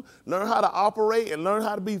supposed to do, learn how to operate and learn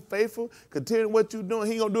how to be faithful, continue what you're doing.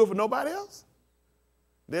 He gonna do it for nobody else.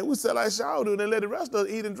 Then we sell like Shaul do and then let the rest of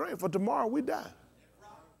us eat and drink, for tomorrow we die.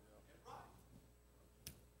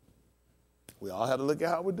 We all have to look at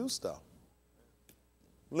how we do stuff.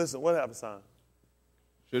 Listen, what happened, son?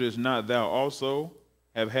 Shouldest not thou also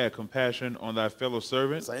have had compassion on thy fellow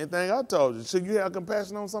servant? Same thing I told you. Should you have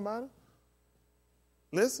compassion on somebody?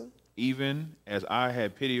 Listen. Even as I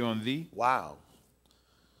had pity on thee? Wow.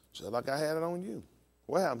 Just like I had it on you.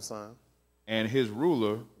 What happened, son? And his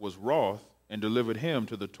ruler was wroth and delivered him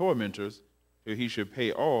to the tormentors till he should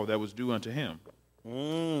pay all that was due unto him.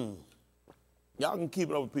 Y'all can keep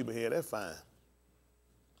it over people's head. That's fine.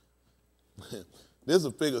 This is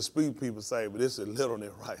a figure of speech people say, but this is literally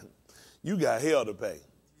right. You got hell to pay.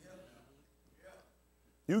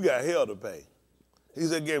 You got hell to pay. He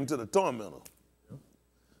said gave him to the tormentor.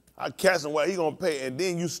 I catch him while he going to pay, and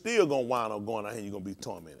then you still going to wind up going out here and you're going to be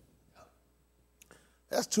tormented.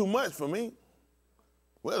 That's too much for me.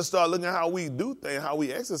 We got to start looking at how we do things, how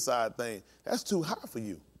we exercise things. That's too high for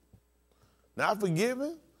you. Not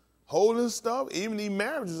forgiving, holding stuff, even these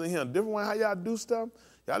marriages in here, different way how y'all do stuff.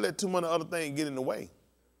 Y'all let too many other things get in the way.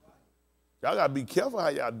 Y'all got to be careful how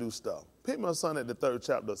y'all do stuff. Pick my son at the 3rd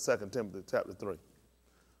chapter of 2 Timothy chapter 3.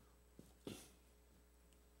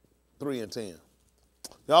 3 and 10.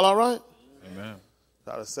 Y'all all right? Amen.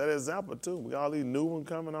 Try to set an example, too. We got all these new ones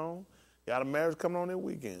coming on. Got a marriage coming on that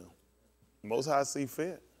weekend. Most High see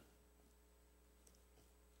fit.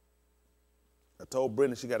 I told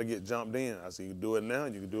Brittany she got to get jumped in. I said, you can do it now,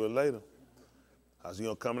 you can do it later. I said, you're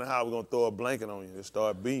going to come in the house, we're going to throw a blanket on you and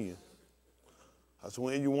start beating. I said,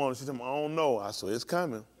 when you want it? She said, I don't know. I said, it's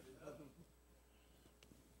coming.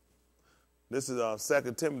 This is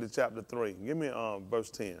 2 Timothy chapter 3. Give me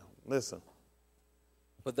verse 10. Listen.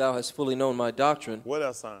 But thou hast fully known my doctrine. What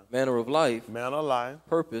else, son? Manner of life. Manner of life.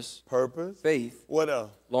 Purpose. Purpose. Faith. What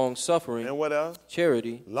else? Long suffering. And what else?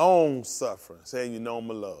 Charity. Long suffering. Saying you know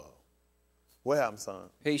my love. What happened, son?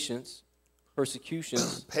 Patience.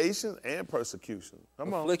 Persecutions. Patience and persecution.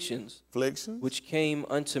 Come on. Afflictions. Afflictions. Which came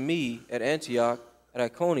unto me at Antioch, at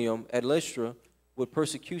Iconium, at Lystra, with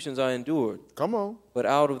persecutions I endured. Come on. But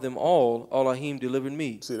out of them all Elohim delivered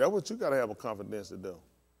me. See, that's what you got to have a confidence to do.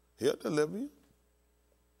 He'll deliver you.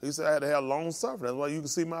 He said I had to have long suffering. That's why you can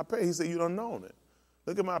see my patience. He said you done known it.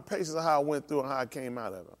 Look at my patience and how I went through and how I came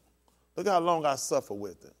out of it. Look how long I suffered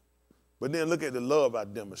with it. But then look at the love I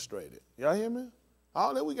demonstrated. Y'all hear me?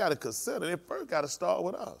 All that we got to consider. It first got to start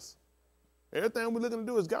with us. Everything we're looking to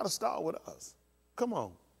do has got to start with us. Come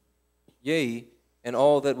on. Yea, and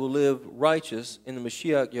all that will live righteous in the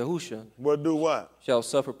Mashiach Yahusha Will do what? shall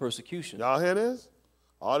suffer persecution. Y'all hear this?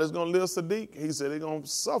 All that's going to live Sadiq, he said they're going to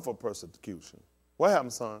suffer persecution. What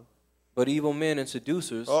happened, son? But evil men and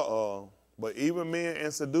seducers But even men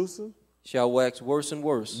and seducers? Shall wax worse and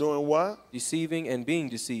worse. Doing what? Deceiving and being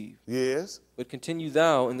deceived. Yes. But continue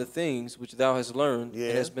thou in the things which thou hast learned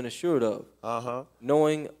and hast been assured of,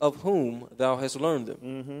 knowing of whom thou hast learned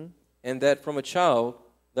them, and that from a child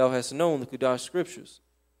thou hast known the Kudash Scriptures,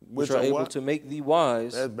 which are able to make thee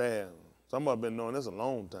wise. That's bad. Somebody been knowing this a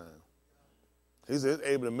long time. He said it's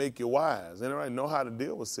able to make you wise. Ain't it right? Know how to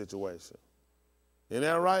deal with situations. Ain't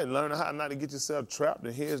that right? Learn how not to get yourself trapped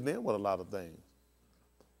and heads in with a lot of things.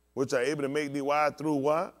 Which are able to make thee wise through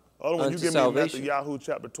what? Other one, you give me Matthew Yahoo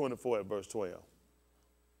chapter 24 at verse 12.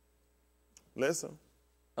 Listen.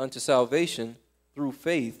 Unto salvation through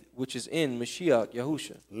faith which is in Mashiach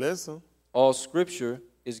Yahusha. Listen. All Scripture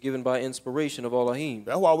is given by inspiration of Elohim.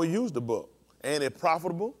 That's why we use the book. And it's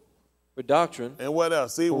profitable For doctrine. And what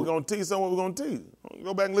else? See, we're going to teach someone we're going to teach.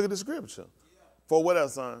 Go back and look at the scripture. For what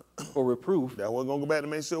else, son? For reproof. That we're going to go back to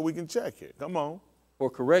make sure we can check it. Come on. For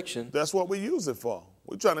correction. That's what we use it for.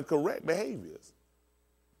 We're trying to correct behaviors.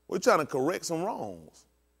 We're trying to correct some wrongs.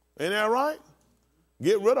 Ain't that right?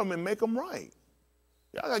 Get rid of them and make them right.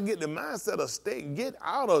 Y'all got to get the mindset of get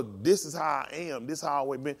out of this is how I am, this is how I've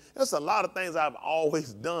always been. There's a lot of things I've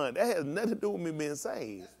always done. That has nothing to do with me being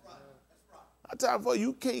saved. I tell you,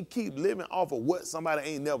 you can't keep living off of what somebody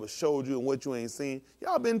ain't never showed you and what you ain't seen.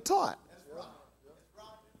 Y'all been taught.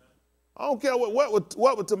 I don't care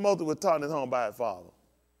what Timothy was taught in his home by his father.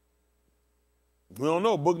 We don't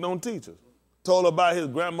know. Book don't teach us. Told about his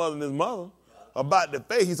grandmother and his mother. About the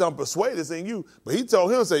faith, he's unpersuaded in you. But he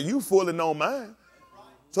told him, say, you fully know mine.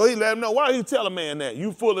 So he let him know. Why he tell a man that?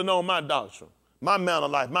 You fully know my doctrine, my manner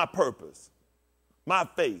of life, my purpose, my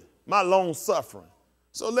faith, my long suffering.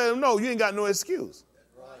 So let him know you ain't got no excuse.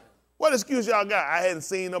 What excuse y'all got? I hadn't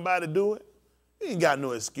seen nobody do it. You ain't got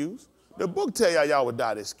no excuse. The book tell y'all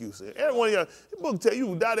without excuses. Every one of y'all, the book tell you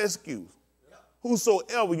without excuse.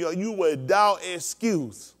 Whosoever you without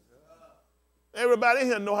excuse. Everybody in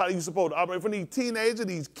here know how you're supposed to operate. From these teenagers,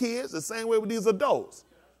 these kids, the same way with these adults.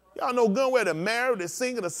 Y'all know good way to marry, to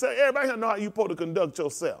sing, to sing. Everybody here know how you're supposed to conduct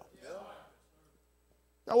yourself.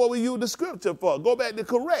 That's what we use the scripture for. Go back to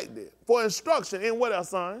correct it. For instruction in what else,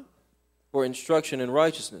 son? For instruction in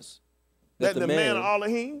righteousness. That the man of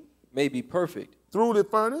Elohim may be perfect. Through the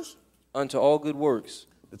furnace. Unto all good works.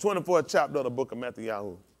 The 24th chapter of the book of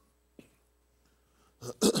Matthew.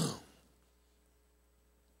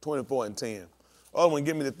 24 and 10. Oh, one,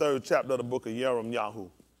 give me the 3rd chapter of the book of Yahoo.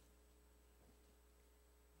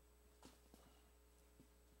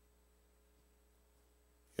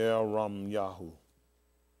 Yahoo.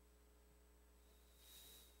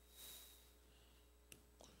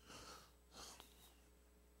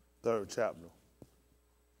 Third chapter.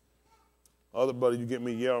 Other brother, you get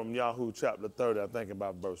me Yahoo chapter 30, I think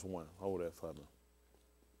about verse 1. Hold that for me.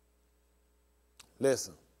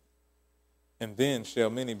 Listen. And then shall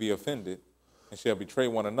many be offended and shall betray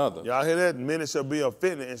one another. Y'all hear that? Many shall be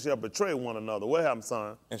offended and shall betray one another. What happened,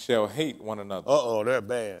 son? And shall hate one another. Uh-oh, they're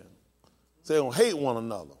bad. So they're going to hate one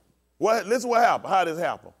another. Listen what happened. How did this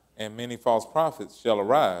happen? And many false prophets shall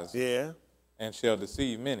arise. Yeah. And shall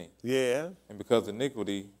deceive many. Yeah. And because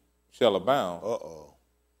iniquity shall abound. Uh-oh.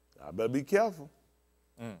 Y'all better be careful.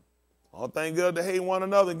 Don't think good to hate one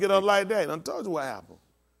another and get up like that. I told you what happened.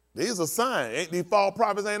 These are signs. These false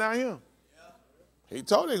prophets ain't out here. Yeah. He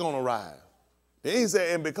told they're going to rise. Then he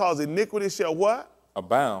said, and because iniquity shall what?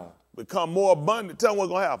 Abound. Become more abundant. Tell them what's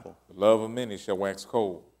going to happen. The love of many shall wax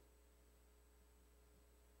cold.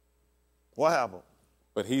 What happened?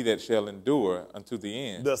 But he that shall endure unto the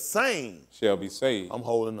end. The same. Shall be saved. I'm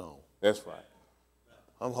holding on. That's right.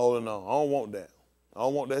 I'm holding on. I don't want that. I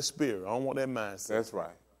don't want that spirit. I don't want that mindset. That's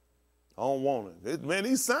right. I don't want it. Man,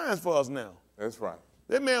 these signs for us now. That's right.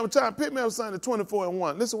 That man was trying to pick me up sign to 24 and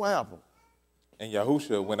 1. Listen what happened. And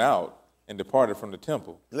Yahusha went out and departed from the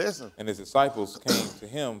temple. Listen. And his disciples came to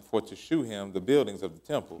him for to shew him the buildings of the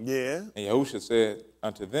temple. Yeah. And Yahusha said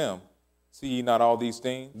unto them, see ye not all these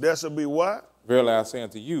things? There shall be what? Verily I say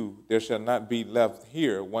unto you, there shall not be left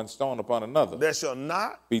here one stone upon another. There shall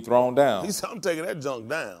not be thrown down. He said, I'm taking that junk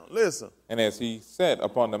down. Listen. And as he sat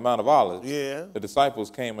upon the Mount of Olives, yeah, the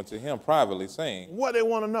disciples came unto him privately, saying, what they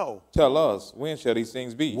want to know? Tell us, when shall these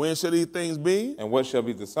things be? When shall these things be? And what shall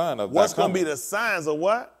be the sign of thy coming? What's going to be the signs of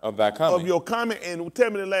what? Of thy coming. Of your coming. And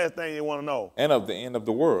tell me the last thing you want to know. And of the end of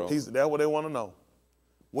the world. He said, that's what they want to know.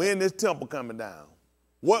 When this temple coming down?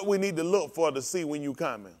 What we need to look for to see when you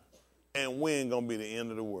coming? And when going to be the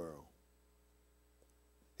end of the world?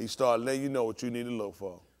 He started letting you know what you need to look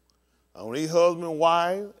for. On these husband,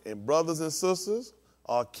 wives, and brothers and sisters,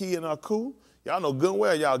 our key and our cool, y'all know good and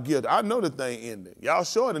well y'all guilty. I know the thing ended. Y'all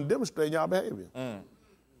short and demonstrating y'all behavior.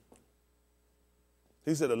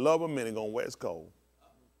 He said the love of many going to wax cold.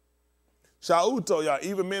 Shaul told y'all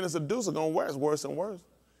even men and seducers going to wax worse and worse.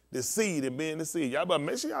 The seed and being the seed. Y'all better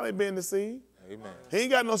make sure y'all ain't being the seed. Amen. He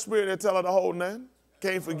ain't got no spirit that tell her to hold nothing.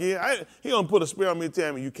 Can't forgive. He don't put a spirit on me and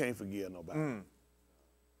tell me you can't forgive nobody. Now,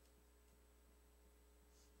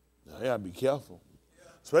 you got to be careful.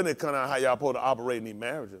 Especially kind of how y'all supposed to operate in these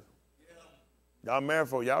marriages. Y'all married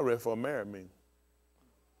for, y'all ready for a married meeting.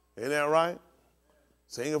 Ain't that right?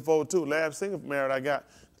 Single folk too. Last single marriage I got,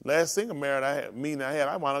 last single marriage I had,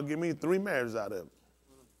 I want to give me 3 marriages out of it.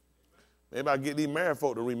 Maybe I get these married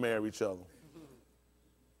folk to remarry each other.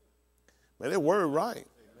 Man, that word right.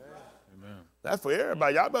 Amen. That's for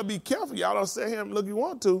everybody. Y'all better be careful. Y'all don't sit here and look you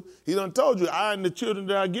want to. He done told you, I and the children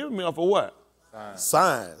that I give me are for what?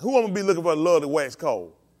 Signs. Who want to be looking for love to wax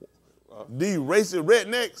cold? These racist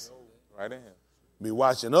rednecks Right in. be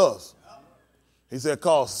watching us. He said,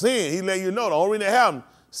 cause sin. He let you know the only reason that happened,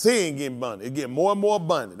 sin getting abundant. It get more and more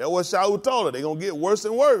abundant. That's what Shaul told her. They're going to get worse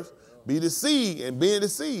and worse. Be deceived and being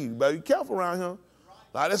deceived. Better be careful around here.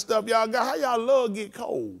 Like that stuff y'all got, how y'all love get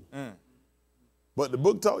cold. But the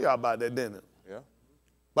book told y'all about that, didn't it? Yeah.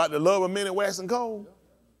 About the love of many waxing cold.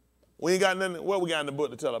 We ain't got nothing, what we got in the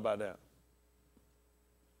book to tell about that?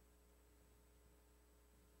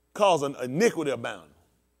 Cause an iniquity abounding.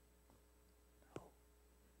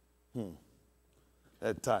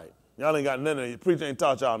 That's tight. Y'all ain't got nothing. Your preacher ain't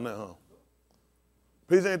taught y'all nothing, huh?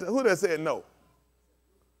 Preacher ain't, who that said no?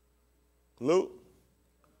 Luke?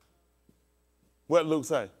 What Luke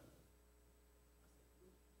say?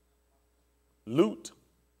 Luke?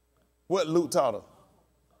 What Luke taught her?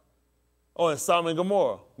 Oh, in Sodom and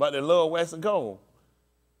Gomorrah, about the love waxing cold.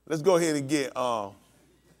 Let's go ahead and get all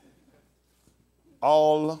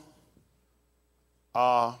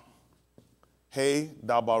hey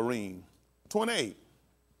dabarim. 28.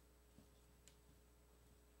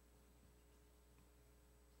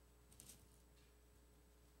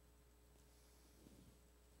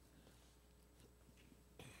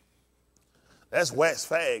 That's wax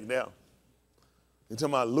fag now. You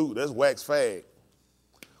talking about Luke, that's wax fag.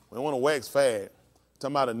 We don't want to wax fag.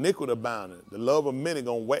 Talking about iniquity abounding. The love of many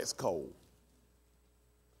gonna wax cold.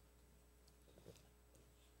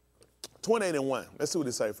 28 and 1. Let's see what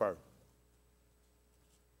it say first.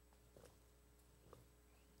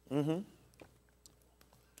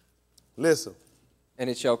 Listen. And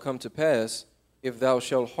it shall come to pass, if thou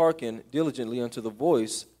shalt hearken diligently unto the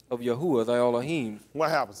voice of Yahuwah thy Elohim, What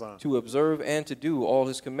happened, son? to observe and to do all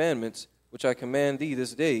his commandments, which I command thee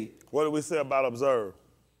this day. What did we say about observe?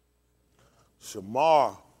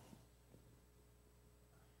 Shamar.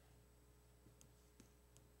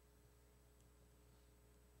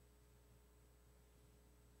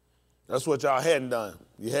 That's what y'all hadn't done.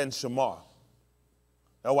 You hadn't shamar.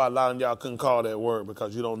 That's why a lot of y'all couldn't call that word,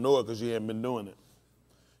 because you don't know it because you haven't been doing it.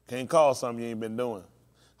 Can't call something you ain't been doing.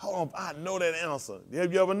 Hold on, I know that answer.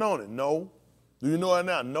 Have you ever known it? No. Do you know it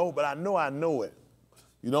now? No, but I know it.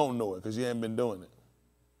 You don't know it because you haven't been doing it.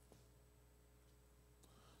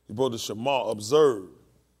 You're supposed to shamar, observe,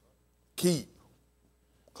 keep.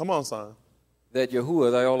 Come on, son. That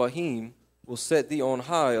Yahuwah thy Elohim will set thee on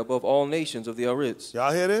high above all nations of the Aritz.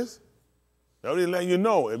 Y'all hear this? That really letting you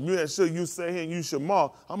know. If you sure you say here and you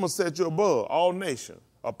shamar, I'm going to set you above all nations.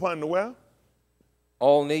 Upon the where?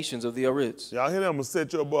 All nations of the Aritz. Y'all hear that? I'm going to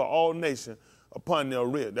set you above all nations upon the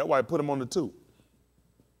Aritz. That's why he put him on the 2.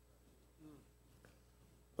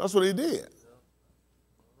 That's what he did.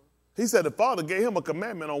 He said the Father gave him a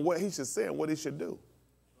commandment on what he should say and what he should do.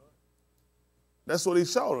 That's what he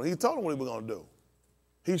showed him. He told him what he was going to do.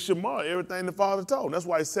 He shamar everything the Father told him. That's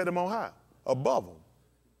why he set him on high, above him.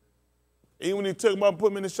 Even when he took him up and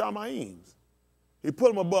put him in the Shama'ims. He put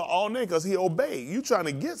him above all names because he obeyed. You trying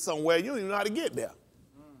to get somewhere, you don't even know how to get there.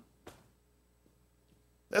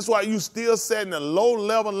 That's why you still setting the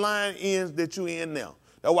low-level line ends that you in now.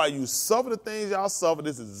 That's why you suffer the things y'all suffer.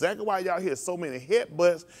 This is exactly why y'all hear so many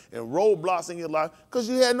headbutts and roadblocks in your life, because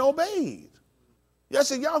you hadn't obeyed.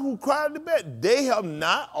 Yes, y'all who cried in the bed, they have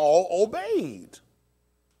not all obeyed.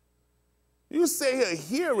 You sit here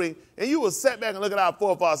hearing, and you will sit back and look at our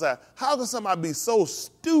forefathers and say, how can somebody be so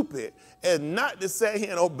stupid as not to sit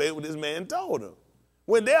here and obey what this man told them?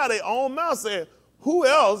 When they are their own mouth saying, who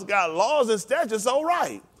else got laws and statutes so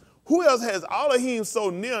right? Who else has Elohim so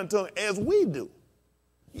near unto him as we do?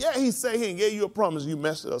 Yeah, he said he gave you a promise, you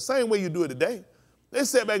messed it up. Same way you do it today. They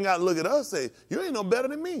sit back and got to look at us and say, you ain't no better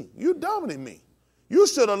than me. You dumber than me. You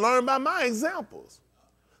should have learned by my examples.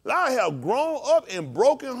 I have grown up in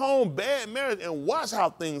broken home, bad marriage, and watched how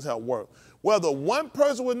things have worked. Whether one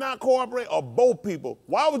person would not cooperate or both people,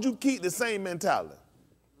 why would you keep the same mentality?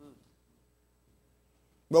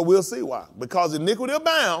 But we'll see why. Because iniquity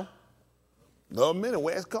abound, love many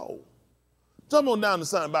wax cold. Jump on down to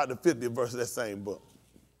something about the 50th verse of that same book.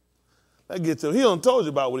 Let's get to it. He done told you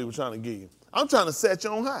about what he was trying to give you. I'm trying to set you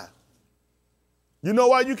on high. You know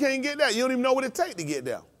why you can't get that? You don't even know what it takes to get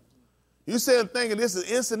there. You saying thinking this is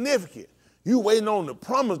insignificant. You waiting on the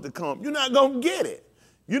promise to come. You're not going to get it.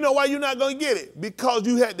 You know why you're not going to get it? Because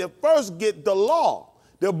you had to first get the law.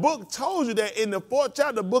 The book told you that in the 4th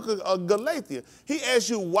chapter, the book of Galatians. He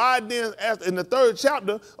asked you why then, in the 3rd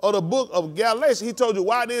chapter of the book of Galatians, he told you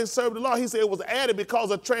why then serve the law. He said it was added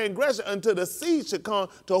because of transgression until the seed should come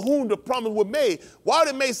to whom the promise was made. Why would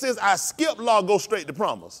it make sense I skip law, go straight to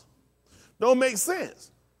promise? Don't make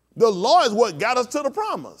sense. The law is what got us to the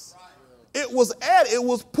promise. It was added, it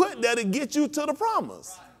was put there to get you to the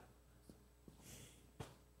promise.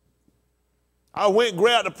 I went,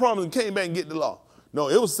 grabbed the promise, and came back and get the law. No,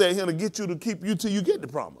 it was saying him to get you to keep you till you get the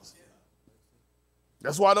promise.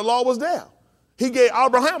 That's why the law was there. He gave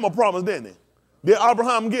Abraham a promise, didn't he? Did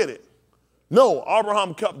Abraham get it? No,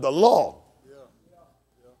 Abraham kept the law.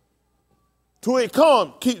 Till it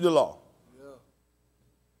come, keep the law.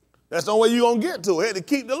 That's the only way you're going to get to it. He had to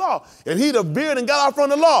keep the law. If he'd have veered and got out from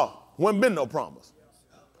the law, wouldn't been no promise.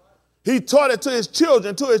 He taught it to his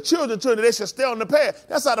children, that they should stay on the path.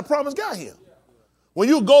 That's how the promise got here. When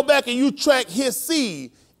you go back and you track his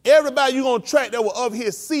seed, everybody you're going to track that was of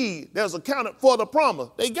his seed that was accounted for the promise,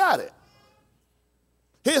 they got it.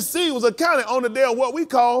 His seed was accounted on the day of what we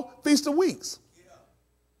call Feast of Weeks.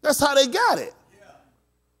 That's how they got it.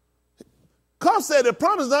 God said the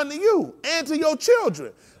promise is unto you and to your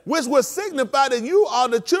children, which would signify that you are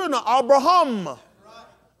the children of Abraham.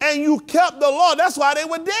 And you kept the law. That's why they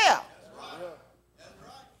were there.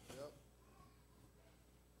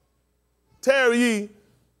 Tarry ye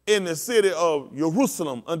in the city of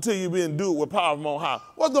Jerusalem until you be endued with power from on high.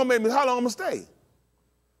 What's going to make me, how long I'm going to stay?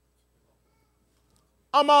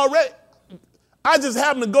 I just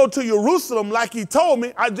happened to go to Jerusalem like he told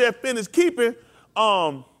me. I just finished keeping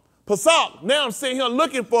Pesach. Now I'm sitting here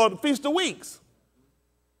looking for the Feast of Weeks.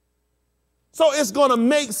 So it's going to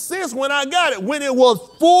make sense when I got it, when it was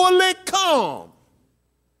fully come.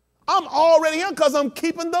 I'm already here because I'm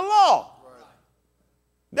keeping the law.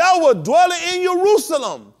 That was dwelling in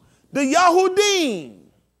Jerusalem, the Yahudim.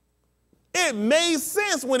 It made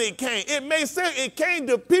sense when it came. It made sense. It came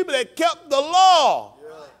to people that kept the law.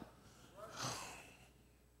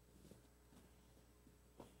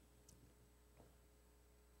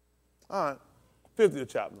 All right, 50th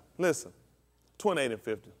chapter. Listen, 28 and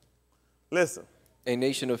 50. Listen. A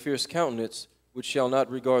nation of fierce countenance, which shall not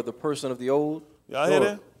regard the person of the old. Y'all hear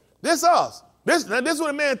that? This us. This is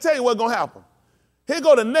what a man tell you what's going to happen. Here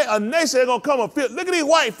go a nation that's going to come a fierce. Look at these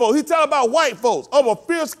white folks. He talking about white folks of a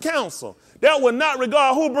fierce counsel that will not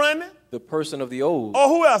regard who, Brandon? The person of the old. Oh,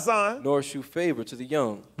 who else, son? Nor shew favor to the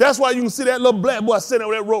young. That's why you can see that little black boy sitting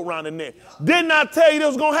over that rope around the neck. Didn't I tell you this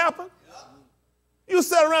was going to happen? You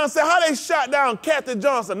sat around and said, how they shot down Kathy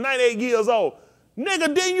Johnson, 98 years old.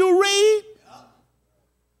 Nigga, didn't you read?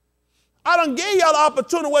 I done gave y'all the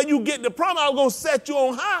opportunity where you get the promise. I was going to set you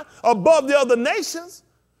on high above the other nations.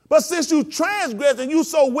 But since you transgressed and you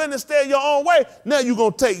so willing to stay your own way, now you're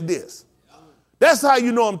going to take this. That's how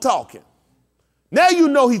you know I'm talking. Now you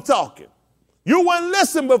know he talking. You wouldn't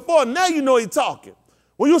listen before. Now you know he talking.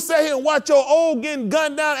 When you sit here and watch your old getting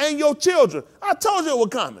gunned down and your children, I told you it was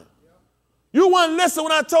coming. You wouldn't listen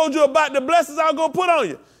when I told you about the blessings I was going to put on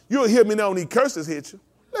you. You'll hear me now when these curses hit you.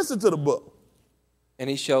 Listen to the book. And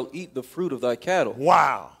he shall eat the fruit of thy cattle.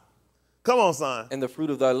 Wow. Come on, son. And the fruit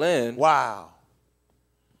of thy land. Wow.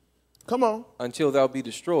 Come on. Until thou be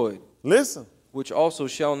destroyed. Listen. Which also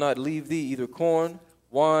shall not leave thee either corn,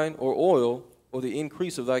 wine, or oil, or the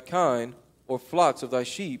increase of thy kind, or flocks of thy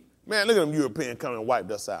sheep. Man, look at them Europeans coming and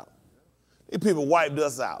wiped us out. These people wiped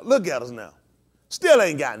us out. Look at us now. Still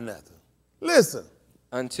ain't got nothing. Listen.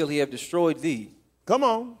 Until he have destroyed thee. Come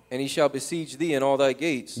on. And he shall besiege thee in all thy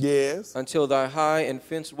gates. Yes. Until thy high and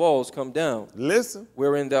fenced walls come down. Listen.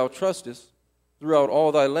 Wherein thou trustest throughout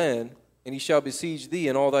all thy land. And he shall besiege thee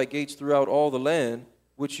in all thy gates throughout all the land,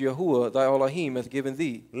 which Yahuwah thy Elohim hath given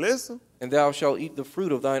thee. Listen. And thou shalt eat the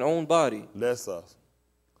fruit of thine own body. That's us.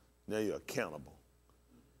 Now you're accountable.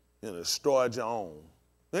 You destroyed your own.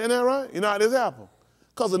 Ain't that right? You know how this happened?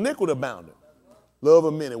 Because iniquity abounded. Love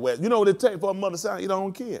of many ways. You know what it takes for a mother to say, you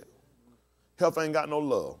don't kid. Health ain't got no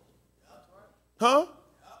love. Huh?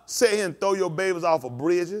 Sit here and throw your babies off of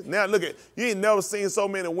bridges. Now look at, you ain't never seen so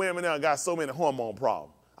many women that got so many hormone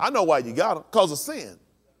problems. I know why you got them, because of sin.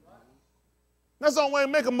 That's the only way to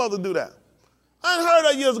make a mother do that. I ain't heard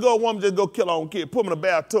that years ago a woman just go kill her own kid, put them in a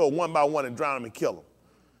bathtub one by one and drown them and kill them.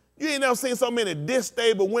 You ain't never seen so many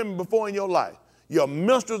distable women before in your life. Your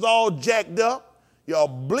menstruals all jacked up. Your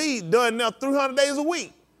bleed done now 300 days a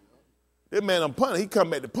week. This man I'm punished. He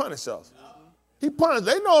come back to punish us. He punished.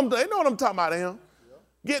 They know what I'm talking about him.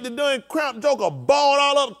 Get the done cramp joker balled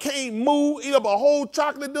all up, can't move, eat up a whole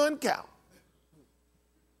chocolate done cow.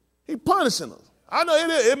 He punishing us. I know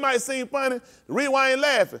it might seem funny. The reason why I ain't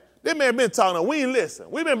laughing, this man been talking to us. We ain't listen.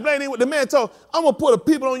 We been blaming him. The man told, I'm going to put a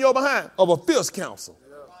people on your behind of a fierce counsel.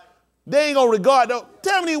 They ain't going to regard those.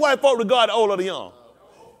 Tell me these white folk regard the old or the young.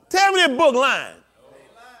 Tell me this book lying.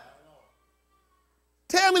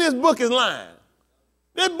 Tell me this book is lying.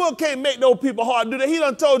 This book can't make those people hard to do that. He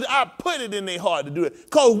done told you I put it in their heart to do it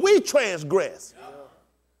because we transgress.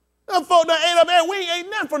 Them folk done ate up there. We ain't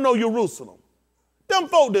nothing for no Jerusalem. Them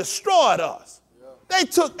folk destroyed us. They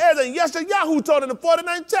took everything. Yahoo told in the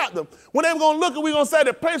 49th chapter, when they were going to look and we going to say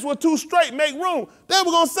the place was too straight, make room, they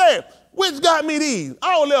were going to say, which got me these?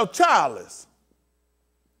 I was left childless.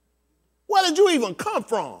 Where did you even come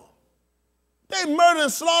from? They murdered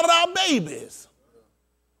and slaughtered our babies.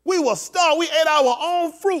 We were starved. We ate our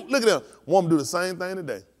own fruit. Look at them. Want to do the same thing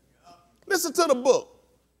today. Listen to the book.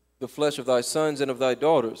 The flesh of thy sons and of thy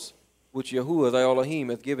daughters, which Yahuwah thy Elohim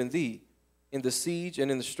hath given thee, in the siege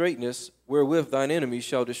and in the straitness, wherewith thine enemies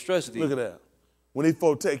shall distress thee. Look at that. When these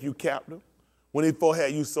folk take you captive, when these folk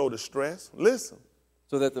have you so distressed, listen.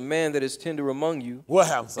 So that the man that is tender among you, What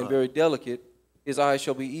happens, son? and very delicate, his eyes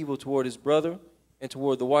shall be evil toward his brother, and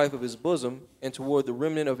toward the wife of his bosom, and toward the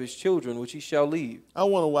remnant of his children, which he shall leave. I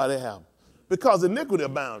wonder why that happened. Because iniquity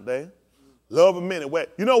abound, Dave. Love a minute. Wait,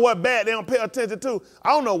 you know what bad they don't pay attention to? I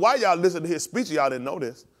don't know why y'all listen to his speech. Y'all didn't know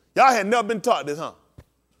this. Y'all had never been taught this, huh?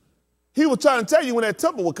 He was trying to tell you when that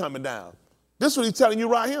temple was coming down. This is what he's telling you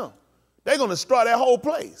right here. They're going to destroy that whole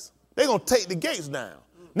place. They're going to take the gates down.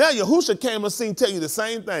 Now Yahusha came and seen tell you the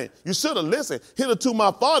same thing. You should have listened. Hitherto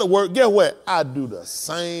my father worked. Guess what? I do the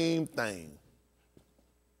same thing.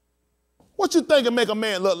 What you think can make a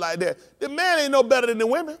man look like that? The man ain't no better than the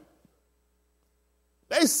women.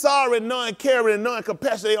 They sorry, non-caring,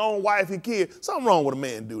 non-compassionate their own wife and kids. Something wrong with a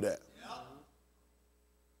man do that.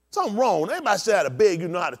 Something wrong. Everybody should have to beg you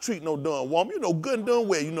know how to treat no darn woman. You know good and darn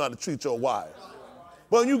well you know how to treat your wife.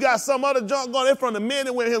 But when you got some other junk going on from the men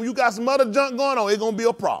and with him, you got some other junk going on, it's going to be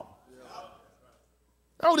a problem.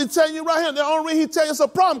 That's what he's telling you right here. The only reason he's telling you it's a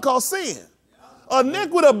problem called sin.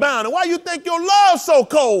 Iniquity abounding. Why you think your love's so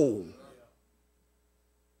cold?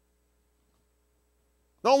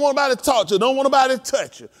 Don't want nobody to talk to you. Don't want nobody to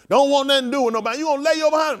touch you. Don't want nothing to do with nobody. You going to lay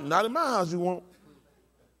your behind? Not in my house you won't.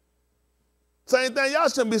 Same thing y'all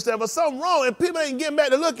shouldn't be saying, but something wrong, and people ain't getting back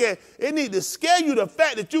to look at it. It need to scare you the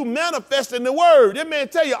fact that you manifesting the word. That man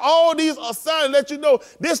tell you all these are signs to let you know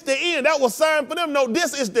this the end. That was sign for them. No,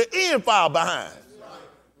 this is the end file behind.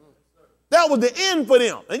 That was the end for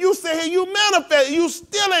them. And you sit here, you manifest, you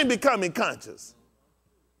still ain't becoming conscious.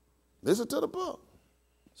 Listen to the book.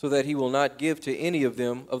 So that he will not give to any of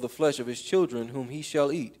them of the flesh of his children whom he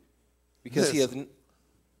shall eat, because he hath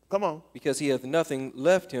Come on. Because he hath nothing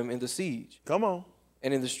left him in the siege. Come on.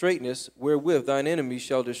 And in the straitness wherewith thine enemies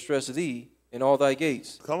shall distress thee in all thy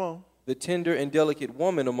gates. Come on. The tender and delicate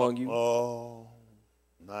woman among you. Oh,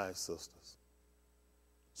 nice sisters.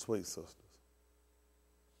 Sweet sisters.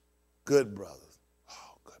 Good brothers.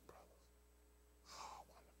 Oh, good brothers. Oh,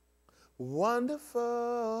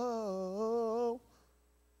 wonderful.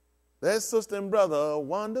 That sister and brother,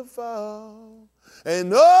 wonderful.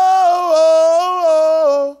 And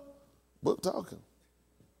book talking.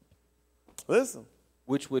 Listen.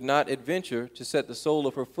 Which would not adventure to set the sole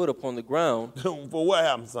of her foot upon the ground. For what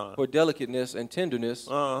happened, son? For delicateness and tenderness.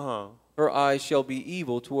 Her eyes shall be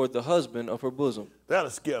evil toward the husband of her bosom. That'll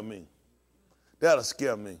scare me. That'll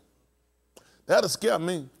scare me. That'll scare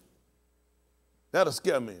me. That'll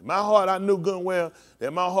scare me. My heart, I knew good and well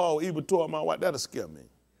that my heart was evil toward my wife. That'll scare me.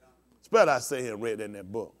 It's better I say here and read that in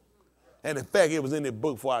that book. And in fact, it was in that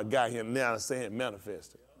book before I got here, and now I say it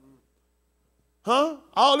manifested. Huh?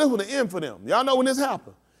 All this was the end for them. Y'all know when this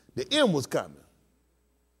happened? The end was coming.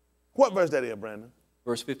 What verse that is, Brandon?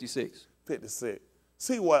 Verse 56. 56.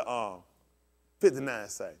 See what 59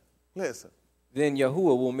 say. Listen. Then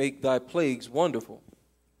Yahuwah will make thy plagues wonderful.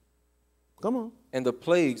 Come on. And the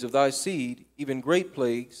plagues of thy seed, even great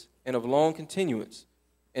plagues, and of long continuance,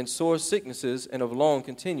 and sore sicknesses, and of long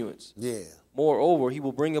continuance. Yeah. Moreover, he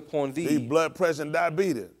will bring upon thee. These blood pressure and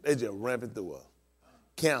diabetes, they just ramping through us.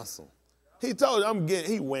 Cancer. He told you,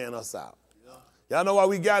 he weighing us out. Y'all know why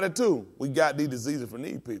we got it too? We got these diseases from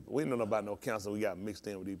these people. We didn't know about no cancer. We got mixed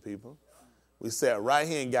in with these people. We sat right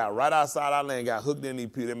here and got right outside our land, got hooked in these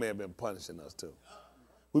people. They may have been punishing us too.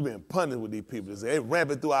 We've been punished with these people. They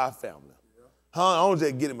ramping through our family. Huh? I don't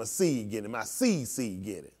just get him a seed, get him. My seed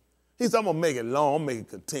get it. He said, I'm going to make it long. I'm going to make it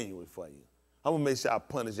continuous for you. I'm going to make sure I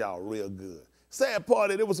punish y'all real good. Sad part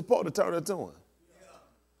that it was supposed to turn into him.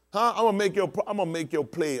 Huh? I'm going to make your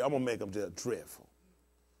plague, I'm going to make them just dreadful.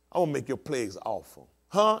 I'm going to make your plagues awful.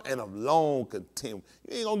 Huh? And of long continuance.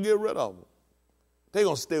 You ain't going to get rid of them. They're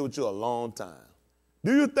going to stay with you a long time.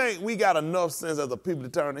 Do you think we got enough sense as a people to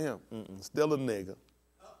turn to him? Still a nigga.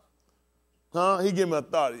 Huh? He give me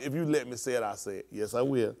authority. If you let me say it, I say it. Yes, I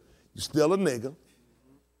will. You still a nigga.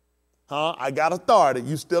 Huh? I got authority.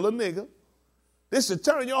 You still a nigga. This should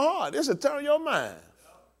turn your heart. This should turn your mind.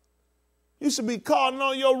 You should be calling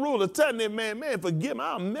on your ruler, telling that man, forgive me,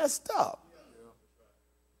 I'm messed up.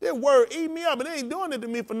 That word eat me up, and they ain't doing it to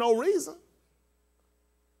me for no reason.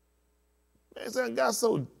 Man, son got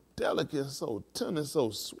so delicate, so tender, so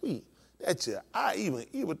sweet that your eye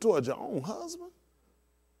even towards your own husband?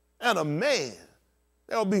 And a man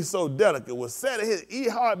that would be so delicate would set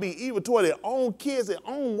his heart be even toward their own kids, their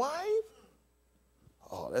own wife?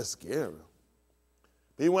 Oh, that's scary.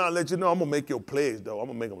 But he want to let you know, I'm going to make your pledge, though. I'm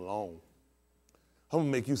going to make them long. I'm going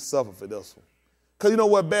to make you suffer for this one. Because you know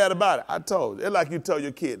what's bad about it? I told you. It's like you tell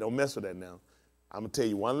your kid, don't mess with that now. I'm going to tell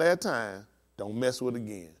you one last time, don't mess with it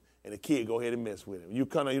again. And the kid go ahead and mess with him. You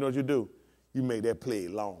come out, you know what you do? You make that pledge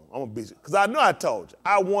long. I'm going to beat you. Because I know I told you.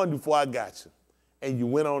 I warned you before I got you. And you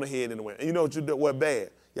went on ahead and went. And you know what you did? What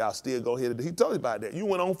bad? Y'all still go ahead and do. He told you about that. You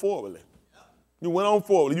went on forwardly. You went on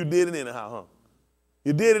forwardly. You did it anyhow, huh?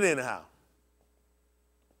 You did it anyhow.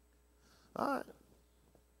 All right.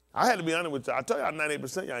 I had to be honest with you. I told y'all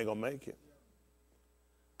 98% y'all ain't going to make it.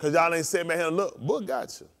 Because y'all ain't sitting back here and look. Book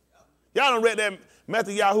got you. Y'all done read that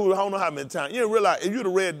Matthew Yahoo I don't know how many times. You didn't realize if you'd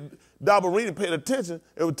have read double reading and paid attention,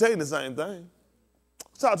 it would tell you the same thing.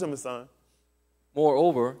 Talk to me, son.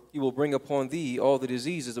 Moreover, he will bring upon thee all the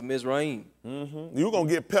diseases of Mizraim. Mm-hmm. You're going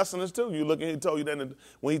to get pestilence too. You look at he told you that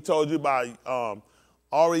when he told you about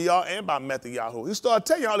Ariel and about Matthew Yahoo. He started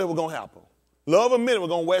telling y'all that was going to happen. Love a minute, we're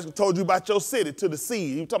going to west. Told you about your city to the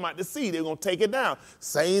seed. He was talking about the seed. They were going to take it down.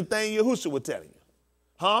 Same thing Yahushua was telling you.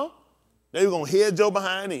 Huh? They were going to head your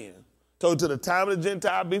behind in. Told you to the time of the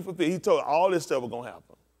Gentile be fulfilled. He told you all this stuff was going to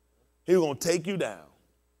happen. He was going to take you down.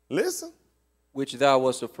 Listen. Which thou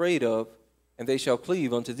wast afraid of, and they shall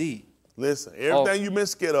cleave unto thee. Listen, everything you've been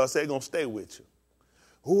scared of, they're going to stay with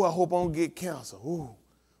you. Ooh, I hope I don't get cancer. Ooh.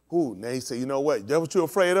 Now he said, you know what? That's what you're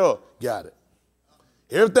afraid of. Got it.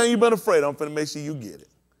 Everything you've been afraid of, I'm finna make sure you get it.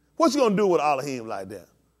 What you going to do with Elohim like that?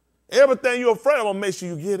 Everything you're afraid of, I'm going to make sure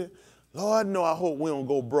you get it. Lord, no, I hope we don't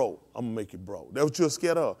go broke. I'm going to make you broke. That's what you're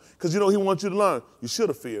scared of. Because you know he wants you to learn. You should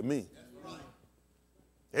have feared me. Right.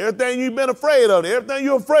 Everything you've been afraid of, everything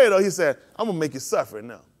you're afraid of, he said, I'm going to make you suffer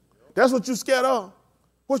now. That's what you scared of.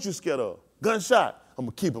 What you scared of? Gunshot. I'm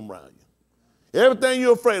going to keep them around you. Everything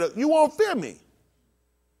you're afraid of, you won't fear me.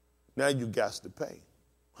 Now you got to pay.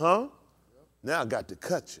 Huh? Now I got to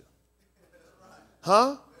cut you.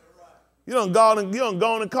 Huh? You done gone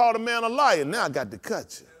and called a man a liar. Now I got to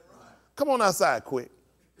cut you. Come on outside quick.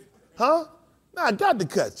 Huh? Now I got to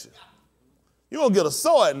cut you. You're going to get a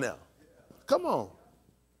sword now. Come on.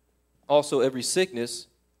 Also every sickness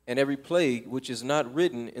and every plague which is not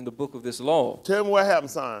written in the book of this law. Tell me what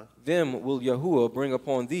happened, son. Them will Yahuwah bring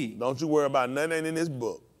upon thee. Don't you worry about nothing in this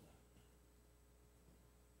book.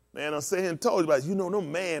 Man, I'm sitting here and told you about it. You know, no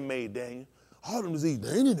man made Daniel. All them diseases,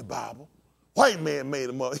 they ain't in the Bible. White man made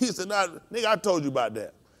them up. He said, nah, nigga, I told you about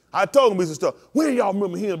that. I told him some stuff. When y'all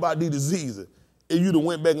remember hearing about these diseases? If you'd have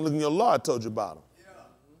went back and looked in your law, I told you about them. Yeah.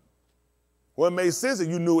 Well, it made sense if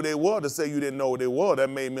you knew what they were to say you didn't know what they were. That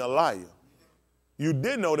made me a liar. You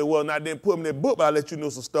did know they were, and I didn't put them in that book, but I let you know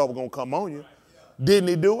some stuff was going to come on you. Yeah. Didn't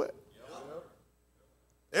he do it?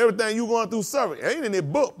 Yeah. Everything you going through suffering, it ain't in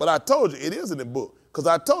that book, but I told you it is in the book because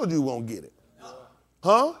I told you you won't get it. Yeah.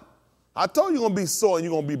 Huh? I told you you're going to be sore and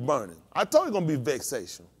you're going to be burning. I told you you're going to be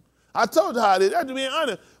vexation. I told you how it is. That's to be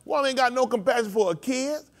honest. Woman ain't got no compassion for her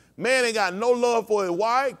kids. Man ain't got no love for his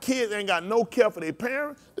wife. Kids ain't got no care for their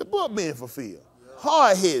parents. The book being fulfilled. Yeah.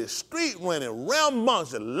 Hard-headed, street running,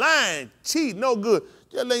 rambunctious, lying, cheat, no good.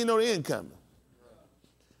 Just let you know the end coming.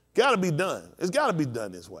 Got to be done. It's got to be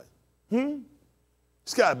done this way.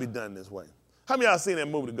 It's got to be done this way. How many of y'all seen that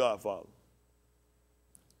movie, The Godfather?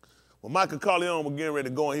 When Michael Corleone was getting ready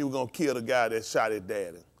to go and he was going to kill the guy that shot his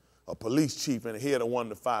daddy, a police chief and the head of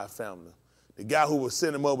one of the 5 families. The guy who was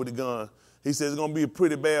sending him over the gun, he said, it's going to be a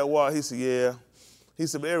pretty bad war. He said, yeah. He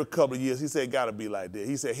said, but every couple of years, he said, it got to be like that.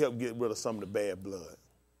 He said, help get rid of some of the bad blood.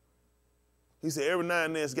 He said, every now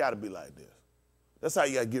and then, it's got to be like this. That's how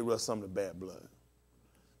you got to get rid of some of the bad blood.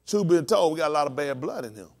 Truth being told, we got a lot of bad blood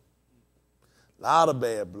in him. A lot of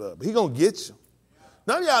bad blood. But he going to get you.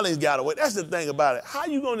 None of y'all ain't got away. That's the thing about it. How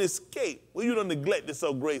you going to escape when you don't neglect this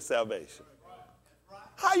so great salvation?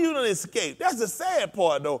 How you don't escape? That's the sad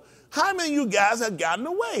part, though. How many of you guys have gotten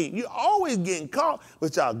away? You're always getting caught,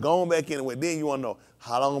 but y'all going back anyway. Then you want to know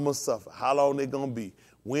how long I'm going to suffer, how long they going to be,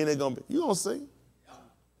 when they going to be. You going to see.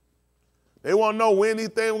 They want to know when these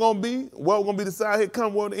things are going to be, what going to be decided. Here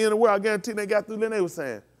come what the end of the world. I guarantee they got through then they were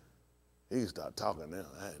saying, he can start talking now.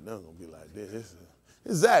 Ain't nothing going to be like this.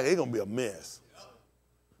 Exactly. It's going to be a mess.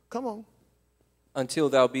 Come on. Until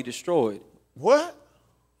thou be destroyed. What?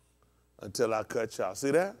 Until I cut y'all.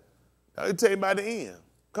 See that? I'll tell you by the end.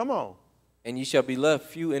 Come on. And ye shall be left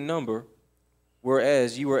few in number,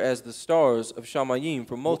 whereas ye were as the stars of Shamayim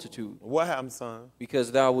from multitude. What happened, son?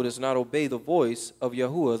 Because thou wouldest not obey the voice of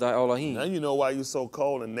Yahuwah thy Elohim. Now you know why you're so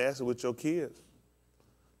cold and nasty with your kids.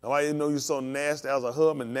 Now why you know you're so nasty as a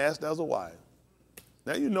husband and nasty as a wife?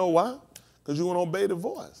 Now you know why. Because you won't obey the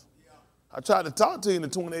voice. I tried to talk to you in the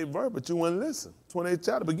 28th verse, but you wouldn't listen. 28th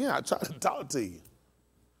chapter begin, I tried to talk to you,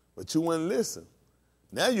 but you wouldn't listen.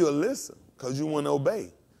 Now you'll listen because you wouldn't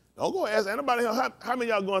obey. Don't go ask anybody here, how many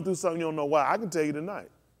of y'all going through something you don't know why? I can tell you tonight.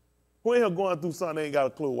 Who ain't here going through something they ain't got a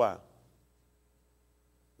clue why?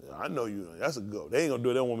 Yeah, I know you. That's a good. They ain't going to do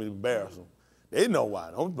it. They don't want me to embarrass them. They know why.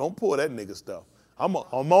 Don't pull that nigga stuff. I'm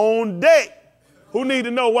on deck. Who need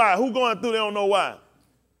to know why? Who going through, they don't know why?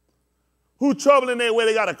 Who troubling their way,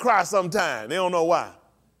 they got to cry sometime. They don't know why.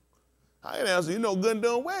 I ain't answer, you know good and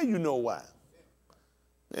done well you know why.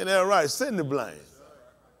 Ain't that right? Send the blame.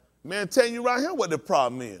 Man, telling you right here what the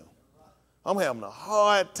problem is. I'm having a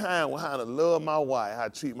hard time with how to love my wife, how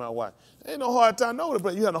to treat my wife. Ain't no hard time, no,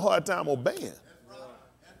 but you having a hard time obeying.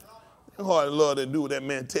 It's hard to love to do what that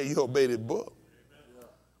man tell you obey this book.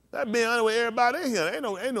 That being honest with everybody in here.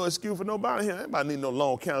 Ain't no excuse for nobody here. Anybody need no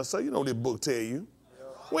long counsel. You know what this book tell you.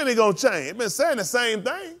 When it gonna change? It been saying the same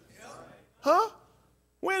thing. Huh?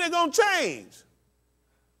 When it gonna change?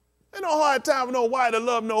 Ain't no hard time for no wife to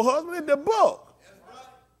love no husband. It's the book.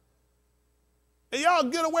 And y'all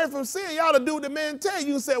get away from sin. Y'all to do what the man tell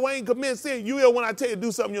you. You say, well, I ain't commit sin. You will when I tell you to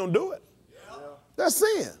do something, you don't do it. That's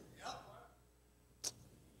sin.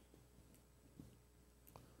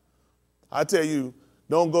 I tell you,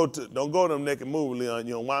 don't go to them naked movie, Leon.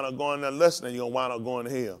 You're going to wind up going there less than you're going to wind up going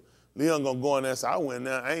to hell. Leon going to go in there and say, I went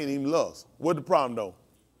there, I ain't even lost. What's the problem, though?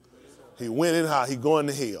 He went in how he going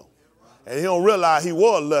to hell. And he don't realize he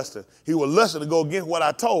was lusting. He was lusting to go against what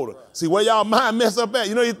I told him. See, where y'all mind mess up at?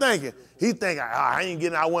 You know what you're thinking? He think, I ain't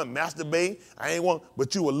getting, I want masturbate. I ain't want,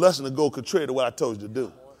 but you were lusting to go contrary to what I told you to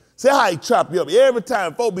do. See how he trap you up. Every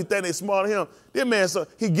time folks be thinking they smarter than him, this man, so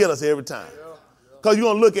he get us every time. Because you're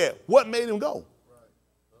going to look at what made him go.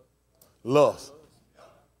 Lust.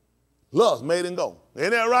 Lust made him go.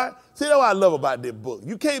 Ain't that right? See, that's what I love about this book.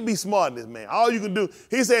 You can't be smart in this, man. All you can do,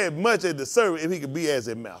 he said, much as the servant if he could be as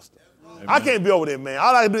a master. Amen. I can't be over there, man.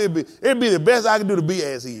 All I can do, it'd be the best I can do to be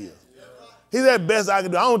as he is. He's the best I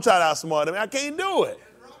can do. I don't try to outsmart him. I can't do it.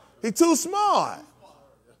 He's too smart.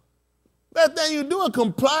 That thing you do is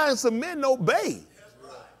comply and submit and obey.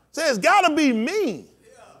 Say, it's got to be me.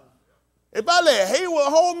 If I let Hayward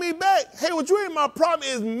hold me back, Hayward, you ain't my problem,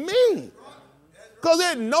 it's me. Because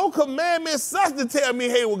there's no commandment such to tell me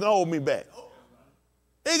Hayward can hold me back.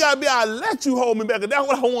 It got to be, I let you hold me back, because that's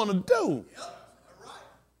what I want to do.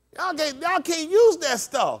 Y'all can't use that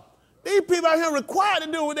stuff. These people out here required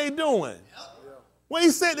to do what they doing. When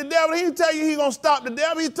he said the devil, he didn't tell you he going to stop the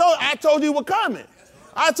devil. I told you he was coming.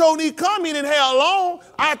 I told you he come, he didn't have long.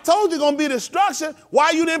 I told you going to be destruction.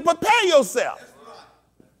 Why you didn't prepare yourself?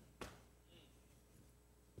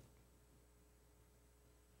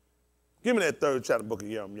 Give me that third chapter book of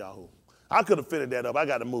Yahoo. I could have finished that up. I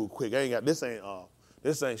got to move quick. This ain't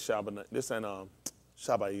Shabbat. This ain't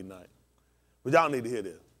Shabbat night. But y'all need to hear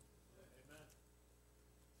this.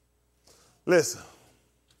 Listen.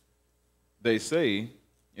 They say,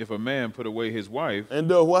 if a man put away his wife and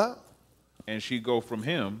do what? And she go from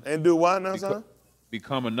him and do what now, son?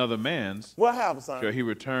 Become another man's. What happened, son? Shall he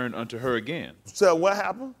return unto her again? So what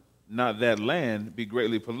happened? Not that land be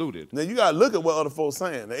greatly polluted. Now you got to look at what other folks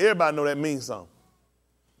saying. Now everybody know that means something.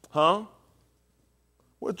 Huh?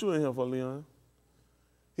 What you in here for, Leon?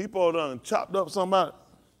 He pulled on and chopped up somebody.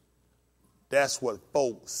 That's what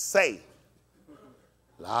folks say.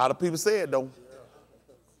 A lot of people say it, though.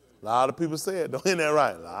 A lot of people say it, though. Isn't that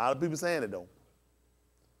right? A lot of people saying it, though.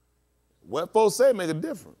 What folks say make a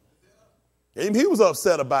difference. And he was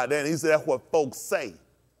upset about that, and he said that's what folks say.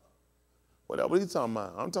 What are you talking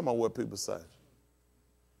about? I'm talking about what people say.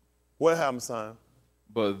 What happened, son?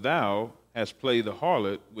 But thou hast played the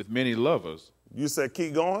harlot with many lovers. You said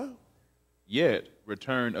keep going? Yet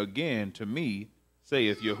return again to me,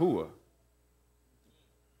 saith Yahuwah.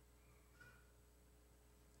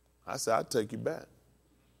 I said, I'll take you back.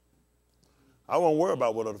 I won't worry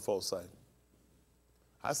about what other folks say.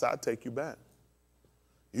 I said, I'll take you back.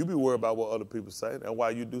 You be worried about what other people say. That's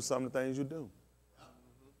why you do some of the things you do.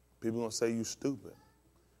 People going to say you stupid.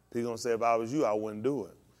 People going to say if I was you, I wouldn't do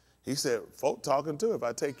it. He said, folk talking to if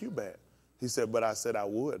I take you back. He said, but I said I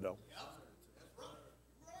would, though.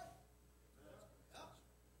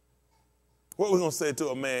 What we going to say to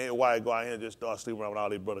a man, why go out here and just start sleeping around with all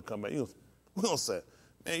these brothers come back? We're going to say,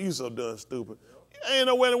 man, you so done stupid. Ain't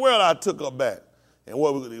no way in the world I took her back. And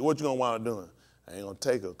what you going to wind up doing? I ain't going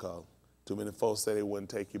to take her because too many folks said they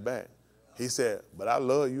wouldn't take you back. He said, but I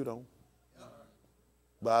love you, though.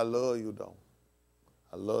 But I love you, though.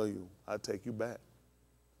 I love you. I'll take you back.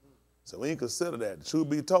 So we ain't consider that. The truth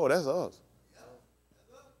be told, that's us.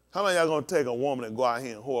 How many of y'all going to take a woman and go out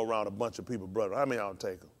here and whore around a bunch of people, brother? How many of y'all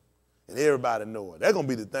take her? And everybody know it. That's going to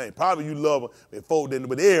be the thing. Probably you love her, but folk didn't,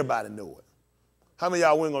 but everybody know it. How many of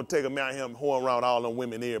y'all women going to take a man out here and whore around all them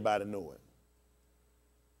women and everybody know it?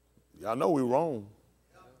 Y'all know we wrong.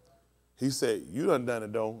 He said, you done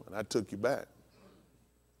it though, and I took you back.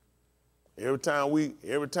 Every time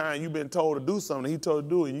you've been told to do something, he told you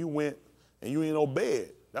to do it, and you went and you ain't obeyed.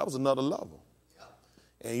 That was another level.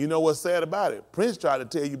 And you know what's sad about it? Prince tried to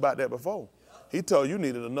tell you about that before. He told you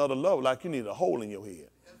needed another level, like you needed a hole in your head.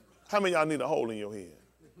 How many of y'all need a hole in your head?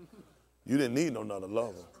 You didn't need no another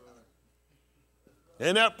level.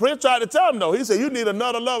 And that Prince tried to tell him, though. He said, you need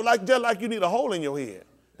another level, just like you need a hole in your head.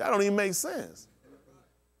 That don't even make sense.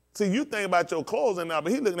 See, you think about your clothes and now,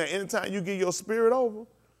 but he looking at any time you give your spirit over,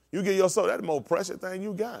 you give your soul, that's the most precious thing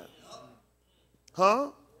you got.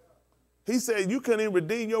 Huh? He said you couldn't even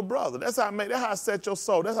redeem your brother. That's how I set your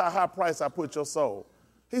soul. That's how high price I put your soul.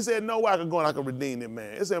 He said, no way I can go and I can redeem that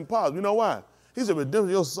man. It's impossible. You know why? He said, redemption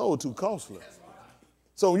of your soul too costly.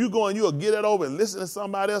 So when you go and you'll get that over and listen to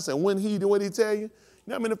somebody else and when he do what he tell you, you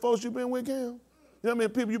know how many folks you been with, Cam? You know how many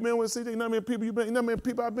people you been with, CJ? You know how many people you know how many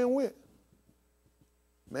people I've been with?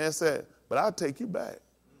 Man said, but I'll take you back.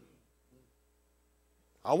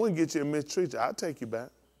 I wouldn't get you and mistreat you. I'll take you back.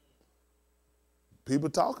 People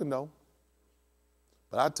talking though.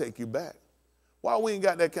 But I'll take you back. Why we ain't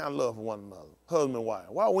got that kind of love for one another? Husband and wife.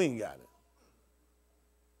 Why we ain't got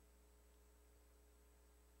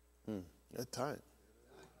it? That's tight.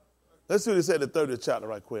 Let's see what he said in the 30th chapter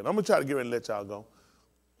right quick. I'm going to try to get ready and let y'all go.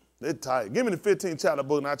 They're tight. Give me the 15th chapter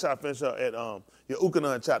book, and I'll try to finish up at your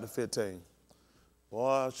Ukanon chapter 15. Boy,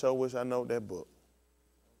 I sure wish I know that book.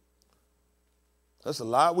 That's a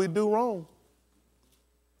lot we do wrong.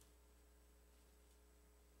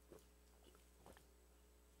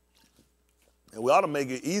 And we ought to make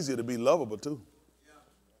it easier to be lovable, too.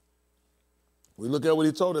 We look at what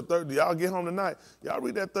he told the 30. Y'all get home tonight. Y'all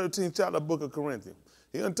read that 13th chapter of the book of Corinthians.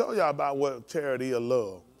 He done told y'all about what charity or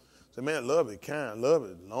love. So, man, love is kind. Love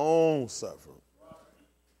is long-suffering.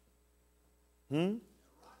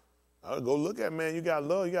 I'll go look at, man, you got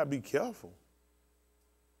love. You got to be careful.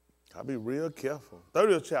 Got to be real careful.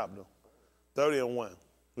 30th chapter, 30 and 1.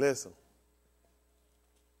 Listen.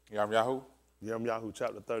 Yirmiyahu? Yirmiyahu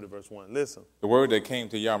chapter 30, verse 1. Listen. The word that came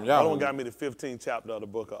to Yirmiyahu. Hold on, got me the 15th chapter of the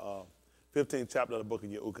book of 15th chapter of the book of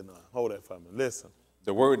Yehukanan. Hold that for me. Listen.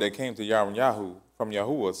 The word that came to Yirmiyahu from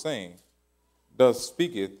Yahuwah, saying, thus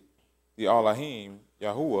speaketh the Elohim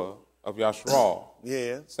Yahuwah of Yashral,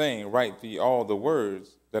 saying, write thee all the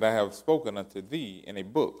words that I have spoken unto thee in a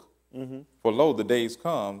book. For lo, the days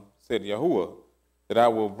come, said Yahuwah, that I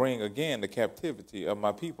will bring again the captivity of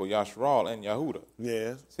my people, Yashral and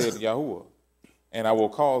Yahudah, said Yahuwah, and I will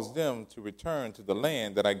cause them to return to the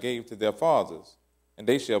land that I gave to their fathers, and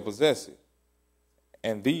they shall possess it.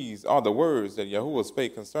 And these are the words that Yahuwah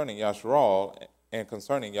spake concerning Yashral and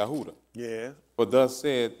concerning Yahudah. For thus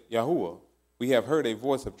said Yahuwah, we have heard a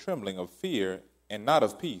voice of trembling, of fear, and not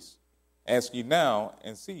of peace. Ask ye now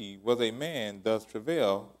and see, was a man thus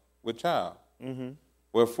travail with child?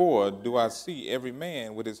 Wherefore do I see every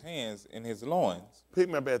man with his hands in his loins? Pick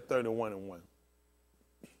me up at 31 and 1.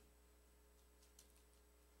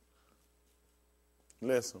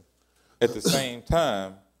 Listen. At the same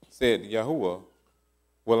time, said Yahuwah,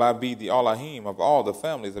 will I be the Elohim of all the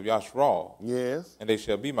families of Yashral? And they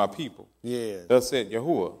shall be my people. Thus said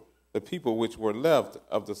Yahuwah, the people which were left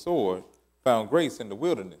of the sword found grace in the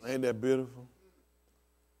wilderness. Ain't that beautiful?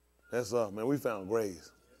 That's us, man. We found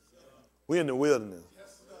grace. We in the wilderness.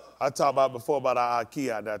 I talked about before about our key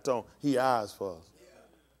out there. I told him, he eyes for us.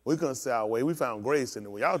 We couldn't say our way. We found grace in the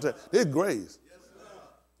way. Y'all tell this grace.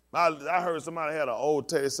 I heard somebody had an old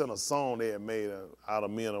tape, sent a song they had made out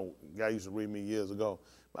of me and a guy used to read me years ago.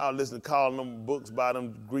 I was listening to calling them books by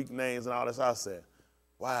them Greek names and all this. I said,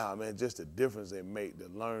 wow, man, just the difference they make to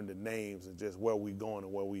learn the names and just where we going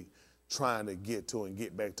and where we trying to get to and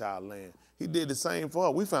get back to our land. He did the same for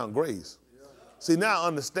us. We found grace. See, now I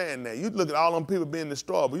understand that. You look at all them people being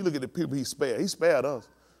destroyed, but you look at the people he spared. He spared us.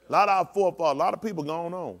 A lot of our forefathers, a lot of people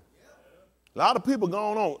gone on. A lot of people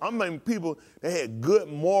gone on. I mean, people that had good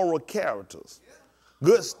moral characters,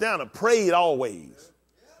 good standard, prayed always.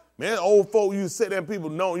 Man, old folk, you sit there and people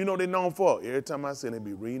know, you know what they known for? Every time I see them, they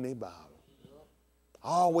be reading their Bible.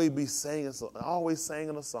 Always be singing, always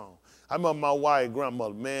singing a song. I remember my wife,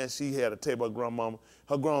 grandmother, man, she had a table of grandmama.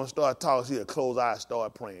 Her grandma started talking, she'd close eyes,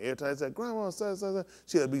 start praying. Every time I said, grandma,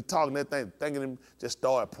 she'd be talking that thing, thinking them, just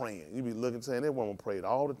start praying. You'd be looking, saying, that woman prayed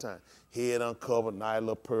all the time. Head uncovered, nice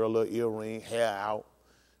little pearl, little earring, hair out,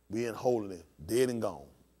 being holy, dead and gone.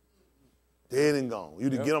 Dead and gone. You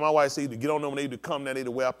to get on my wife said, you to get on them when they to come there, they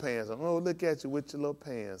to wear pants. Oh, look at you with your little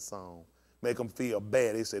pants on. Make them feel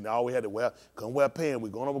bad. They said, no, we had to wear, come wear pants. We're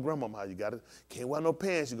going over grandmama house. You got it. Can't wear no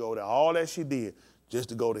pants. You go there. All that she did just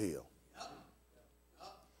to go to hell.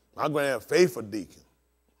 My granddad had faith for deacon.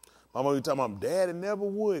 My mom was talking about daddy never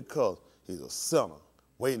would cause he's a sinner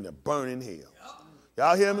waiting to burn in hell.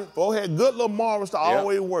 Y'all hear me? Both had good little morals to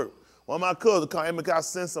always work. One of my cousins called me because I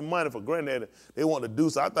sent some money for granddaddy. They wanted to do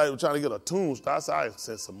so. I thought they were trying to get a tombstone. I said, I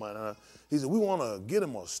sent some money. He said, we want to get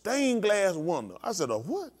him a stained glass window. I said, a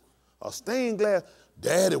what? A stained glass?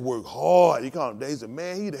 Daddy worked hard. He called him. He said,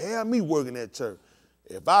 man, he'd have me working at church.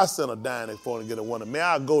 If I sent a dime for him to get a window, man,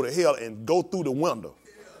 I'd go to hell and go through the window.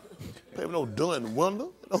 Pay me no doing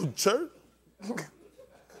window, no church.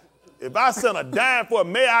 If I sent a dime for it,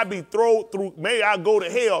 may I be thrown through, may I go to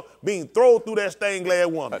hell being thrown through that stained glass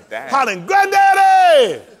window. Hollering,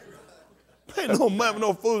 granddaddy! Ain't no money,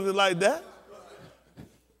 no foolishness like that.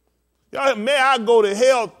 Y'all, may I go to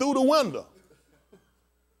hell through the window.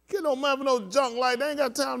 Get no money for no junk like that. Ain't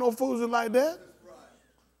got time for no foolishness like that.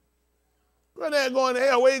 Granddad going to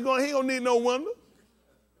hell, where he going? He don't need no window.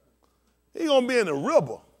 He gonna be in the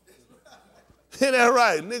river. Ain't that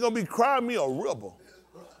right? They gonna be crying me a river.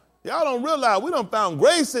 Y'all don't realize we done found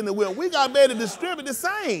grace in the will. We got better to distribute the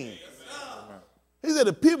same. He said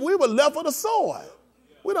the people, we were left for the sword.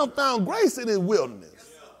 We done found grace in this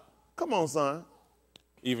wilderness. Come on, son.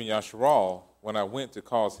 Even Yasharal, when I went to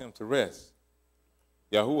cause him to rest,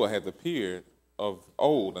 Yahuwah hath appeared of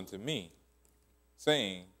old unto me,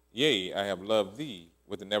 saying, yea, I have loved thee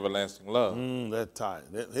with an everlasting love. That's tight.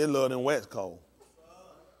 His love than wax cold.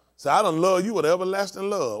 So I done love you with everlasting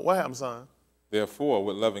love. What happened, son? Therefore,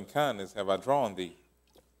 with loving kindness have I drawn thee.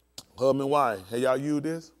 Husband, why? Have y'all used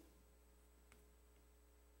this?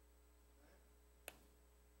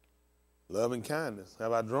 Loving kindness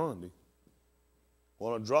have I drawn thee.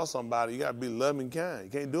 Want to draw somebody, you got to be loving kind. You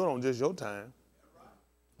can't do it on just your time.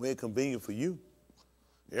 When it's convenient for you.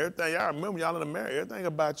 Everything, y'all remember, y'all in the marriage, everything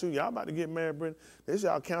about you. Y'all about to get married, Brittany. This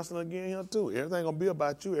y'all counseling again here too. Everything going to be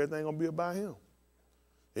about you. Everything going to be about him.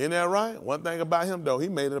 Isn't that right? One thing about him, though, he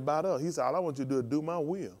made it about us. He said, all I want you to do is do my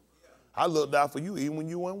will. I looked out for you even when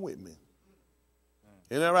you weren't with me.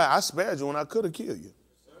 Isn't that right? I spared you when I could have killed you.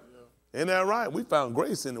 Isn't that right? We found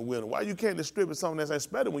grace in the will. Why you can't distribute something that's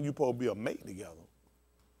expected when you supposed to be a mate together?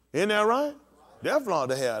 Isn't that right? Definitely ought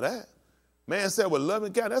to have that. Man said, with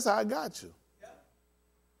loving kind, that's how I got you.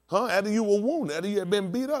 Huh? After you were wounded, after you had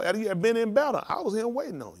been beat up, after you had been in battle, I was here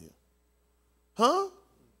waiting on you. Huh?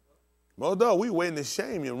 Well, though, we waiting to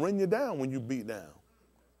shame you and run you down when you beat down.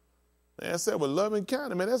 Man said, with loving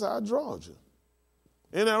kind, man, that's how I drawed you.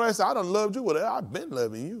 Isn't that right? So I done loved you. Well, I've been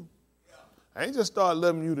loving you. I ain't just started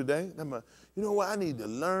loving you today. You know what? I need to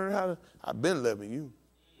learn how to, I've been loving you.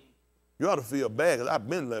 You ought to feel bad because I've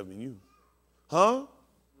been loving you. Huh?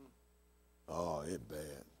 Oh, it's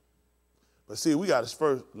bad. But see, we got to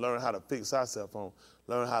first learn how to fix ourselves on,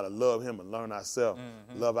 learn how to love him and learn ourselves,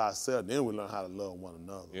 love ourselves. Then we learn how to love one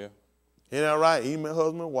another. Yeah. Isn't that right? Even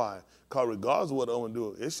husband and wife. Because regardless of what the other one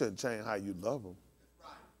do, it shouldn't change how you love them.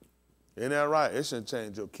 Isn't that right? It shouldn't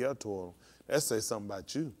change your care toward them. That say something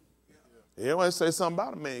about you. Everybody say something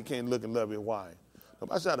about a man you can't look and love his wife.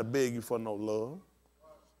 Nobody's trying to beg you for no love.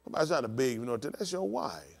 Nobody's trying to beg you, that's your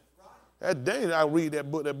wife. That day I read that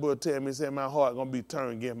book tell me, say my heart going to be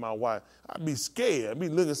turned against my wife. I'd be scared. I'd be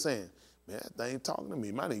looking saying, man, that thing talking to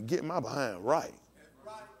me. I need to get my behind right.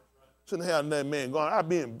 Shouldn't have that man going. I'd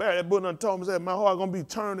be embarrassed. That book done told me, said my heart going to be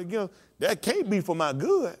turned against. That can't be for my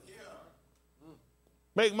good.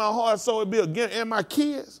 Make my heart so it be against and my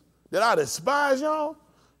kids that I despise y'all.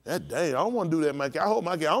 That day, I don't want to do that, my kid. I hope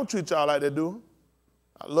my kid, I don't treat y'all like that, do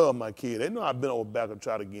I love my kid. They know I've been over back and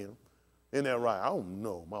try to get them. Isn't that right? I don't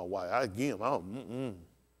know my wife. I get them.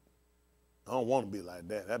 I don't want to be like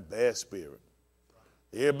that. That bad spirit.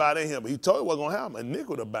 Everybody in here, but he told you what's going to happen.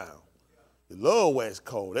 Iniquity abound. You love where it's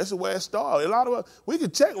cold. That's the way it started. A lot of us, we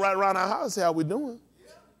can check right around our house, see how we doing.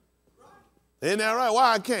 Isn't that right?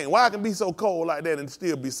 Why I can't? Why I can be so cold like that and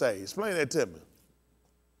still be saved? Explain that to me.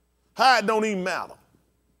 How it don't even matter.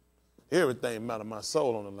 Everything matter. My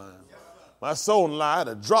soul on the line. My soul on the line. I had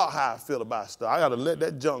to drop how I feel about stuff. I got to let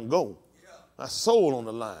that junk go. My soul on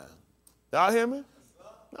the line. Y'all hear me?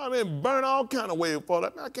 I've been burnt all kind of ways for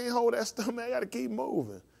that. I can't hold that stuff, man. I got to keep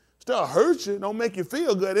moving. Still hurt you. Don't make you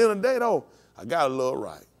feel good. At the end of the day, though, I got to love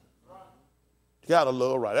right. You got to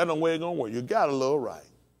love right. That's the way it's going to work. You got to love right.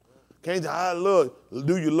 Can't just,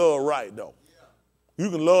 do you love right, though?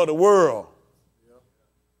 You can love the world.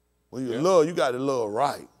 When you love, you got to love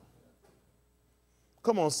right.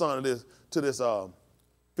 Come on, son, to this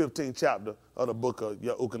 15th chapter of the book of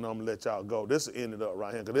Yahuwah, I'm going to let y'all go. This ended up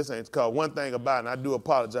right here, because this ain't called one thing about it, and I do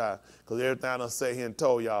apologize, because everything I done say here and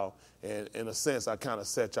told y'all, and in a sense, I kind of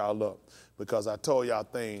set y'all up, because I told y'all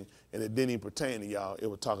things, and it didn't even pertain to y'all. It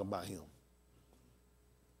was talking about him.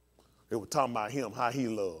 It was talking about him, how he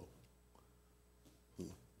loved.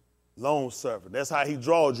 Long suffering. That's how he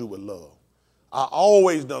draws you with love. I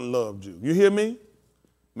always done loved you. You hear me?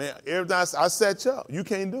 Man, every time I set you up, you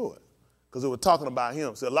can't do it. Because it was talking about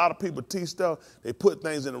him. See, a lot of people teach stuff, they put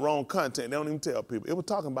things in the wrong content. They don't even tell people. It was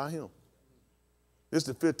talking about him. This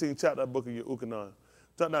is the 15th chapter of the book of Yahuwah.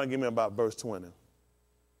 Turn down and give me about verse 20.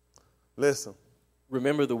 Listen.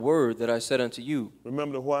 Remember the word that I said unto you.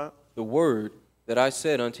 Remember the what? The word that I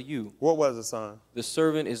said unto you. What was it, son? The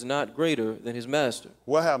servant is not greater than his master.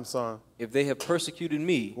 What happened, son? If they have persecuted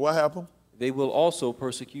me, what happened? They will also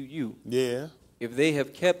persecute you. Yeah. If they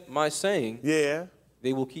have kept my saying, yeah,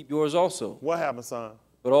 they will keep yours also. What happened, son?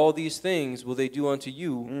 But all these things will they do unto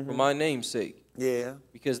you for my name's sake. Yeah.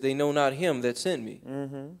 Because they know not him that sent me.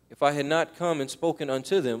 If I had not come and spoken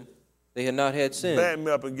unto them, they had not had sin. Back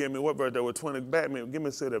me up and give me what verse that was 20. Back me up. Give me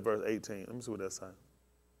that verse 18. Let me see what that's saying.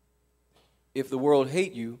 If the world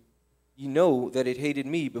hate you, ye know that it hated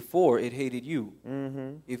me before it hated you.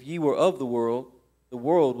 If ye were of the world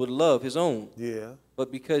would love his own. Yeah.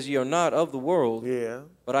 But because ye are not of the world, yeah,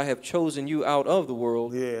 but I have chosen you out of the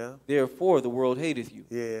world, yeah, therefore the world hateth you.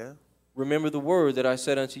 Yeah. Remember the word that I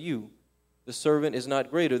said unto you, the servant is not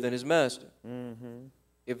greater than his master.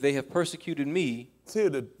 If they have persecuted me. See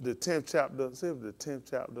the 10th chapter, see the 10th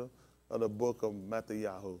chapter of the book of Matthew.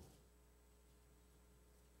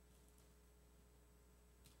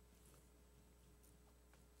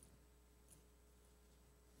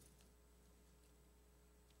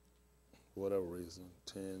 Whatever reason,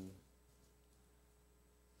 10,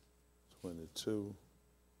 22,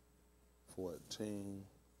 14,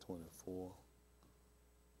 24,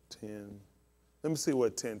 10. Let me see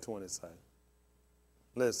what 10:20 say.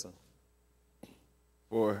 Listen.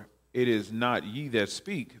 For it is not ye that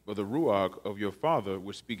speak, but the Ruach of your Father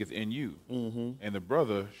which speaketh in you. And the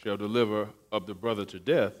brother shall deliver up the brother to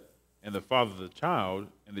death, and the father the child,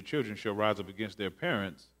 and the children shall rise up against their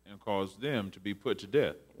parents, and cause them to be put to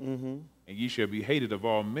death. And ye shall be hated of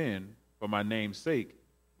all men for my name's sake,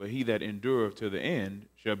 but he that endureth to the end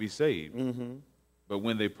shall be saved. But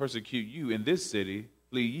when they persecute you in this city,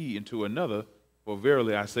 flee ye into another, for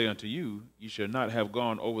verily I say unto you, ye shall not have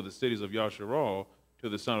gone over the cities of Yasharal till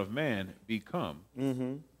the Son of Man be come.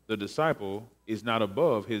 The disciple is not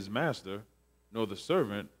above his master, nor the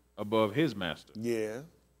servant above his master. Yeah.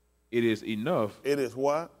 It is enough. It is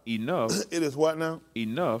what? Enough. It is what now?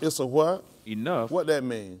 Enough. It's a what? Enough. What that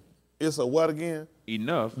mean? It's a what again?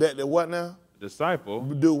 Enough. That the what now? Disciple.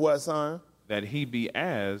 Do what, son? That he be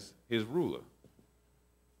as his ruler.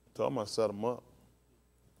 So I'm going to set him up.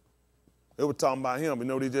 They were talking about him. You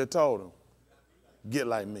know what he just told him? Get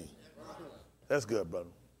like me. That's good, brother.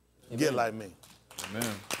 Amen. Get like me.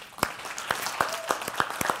 Amen.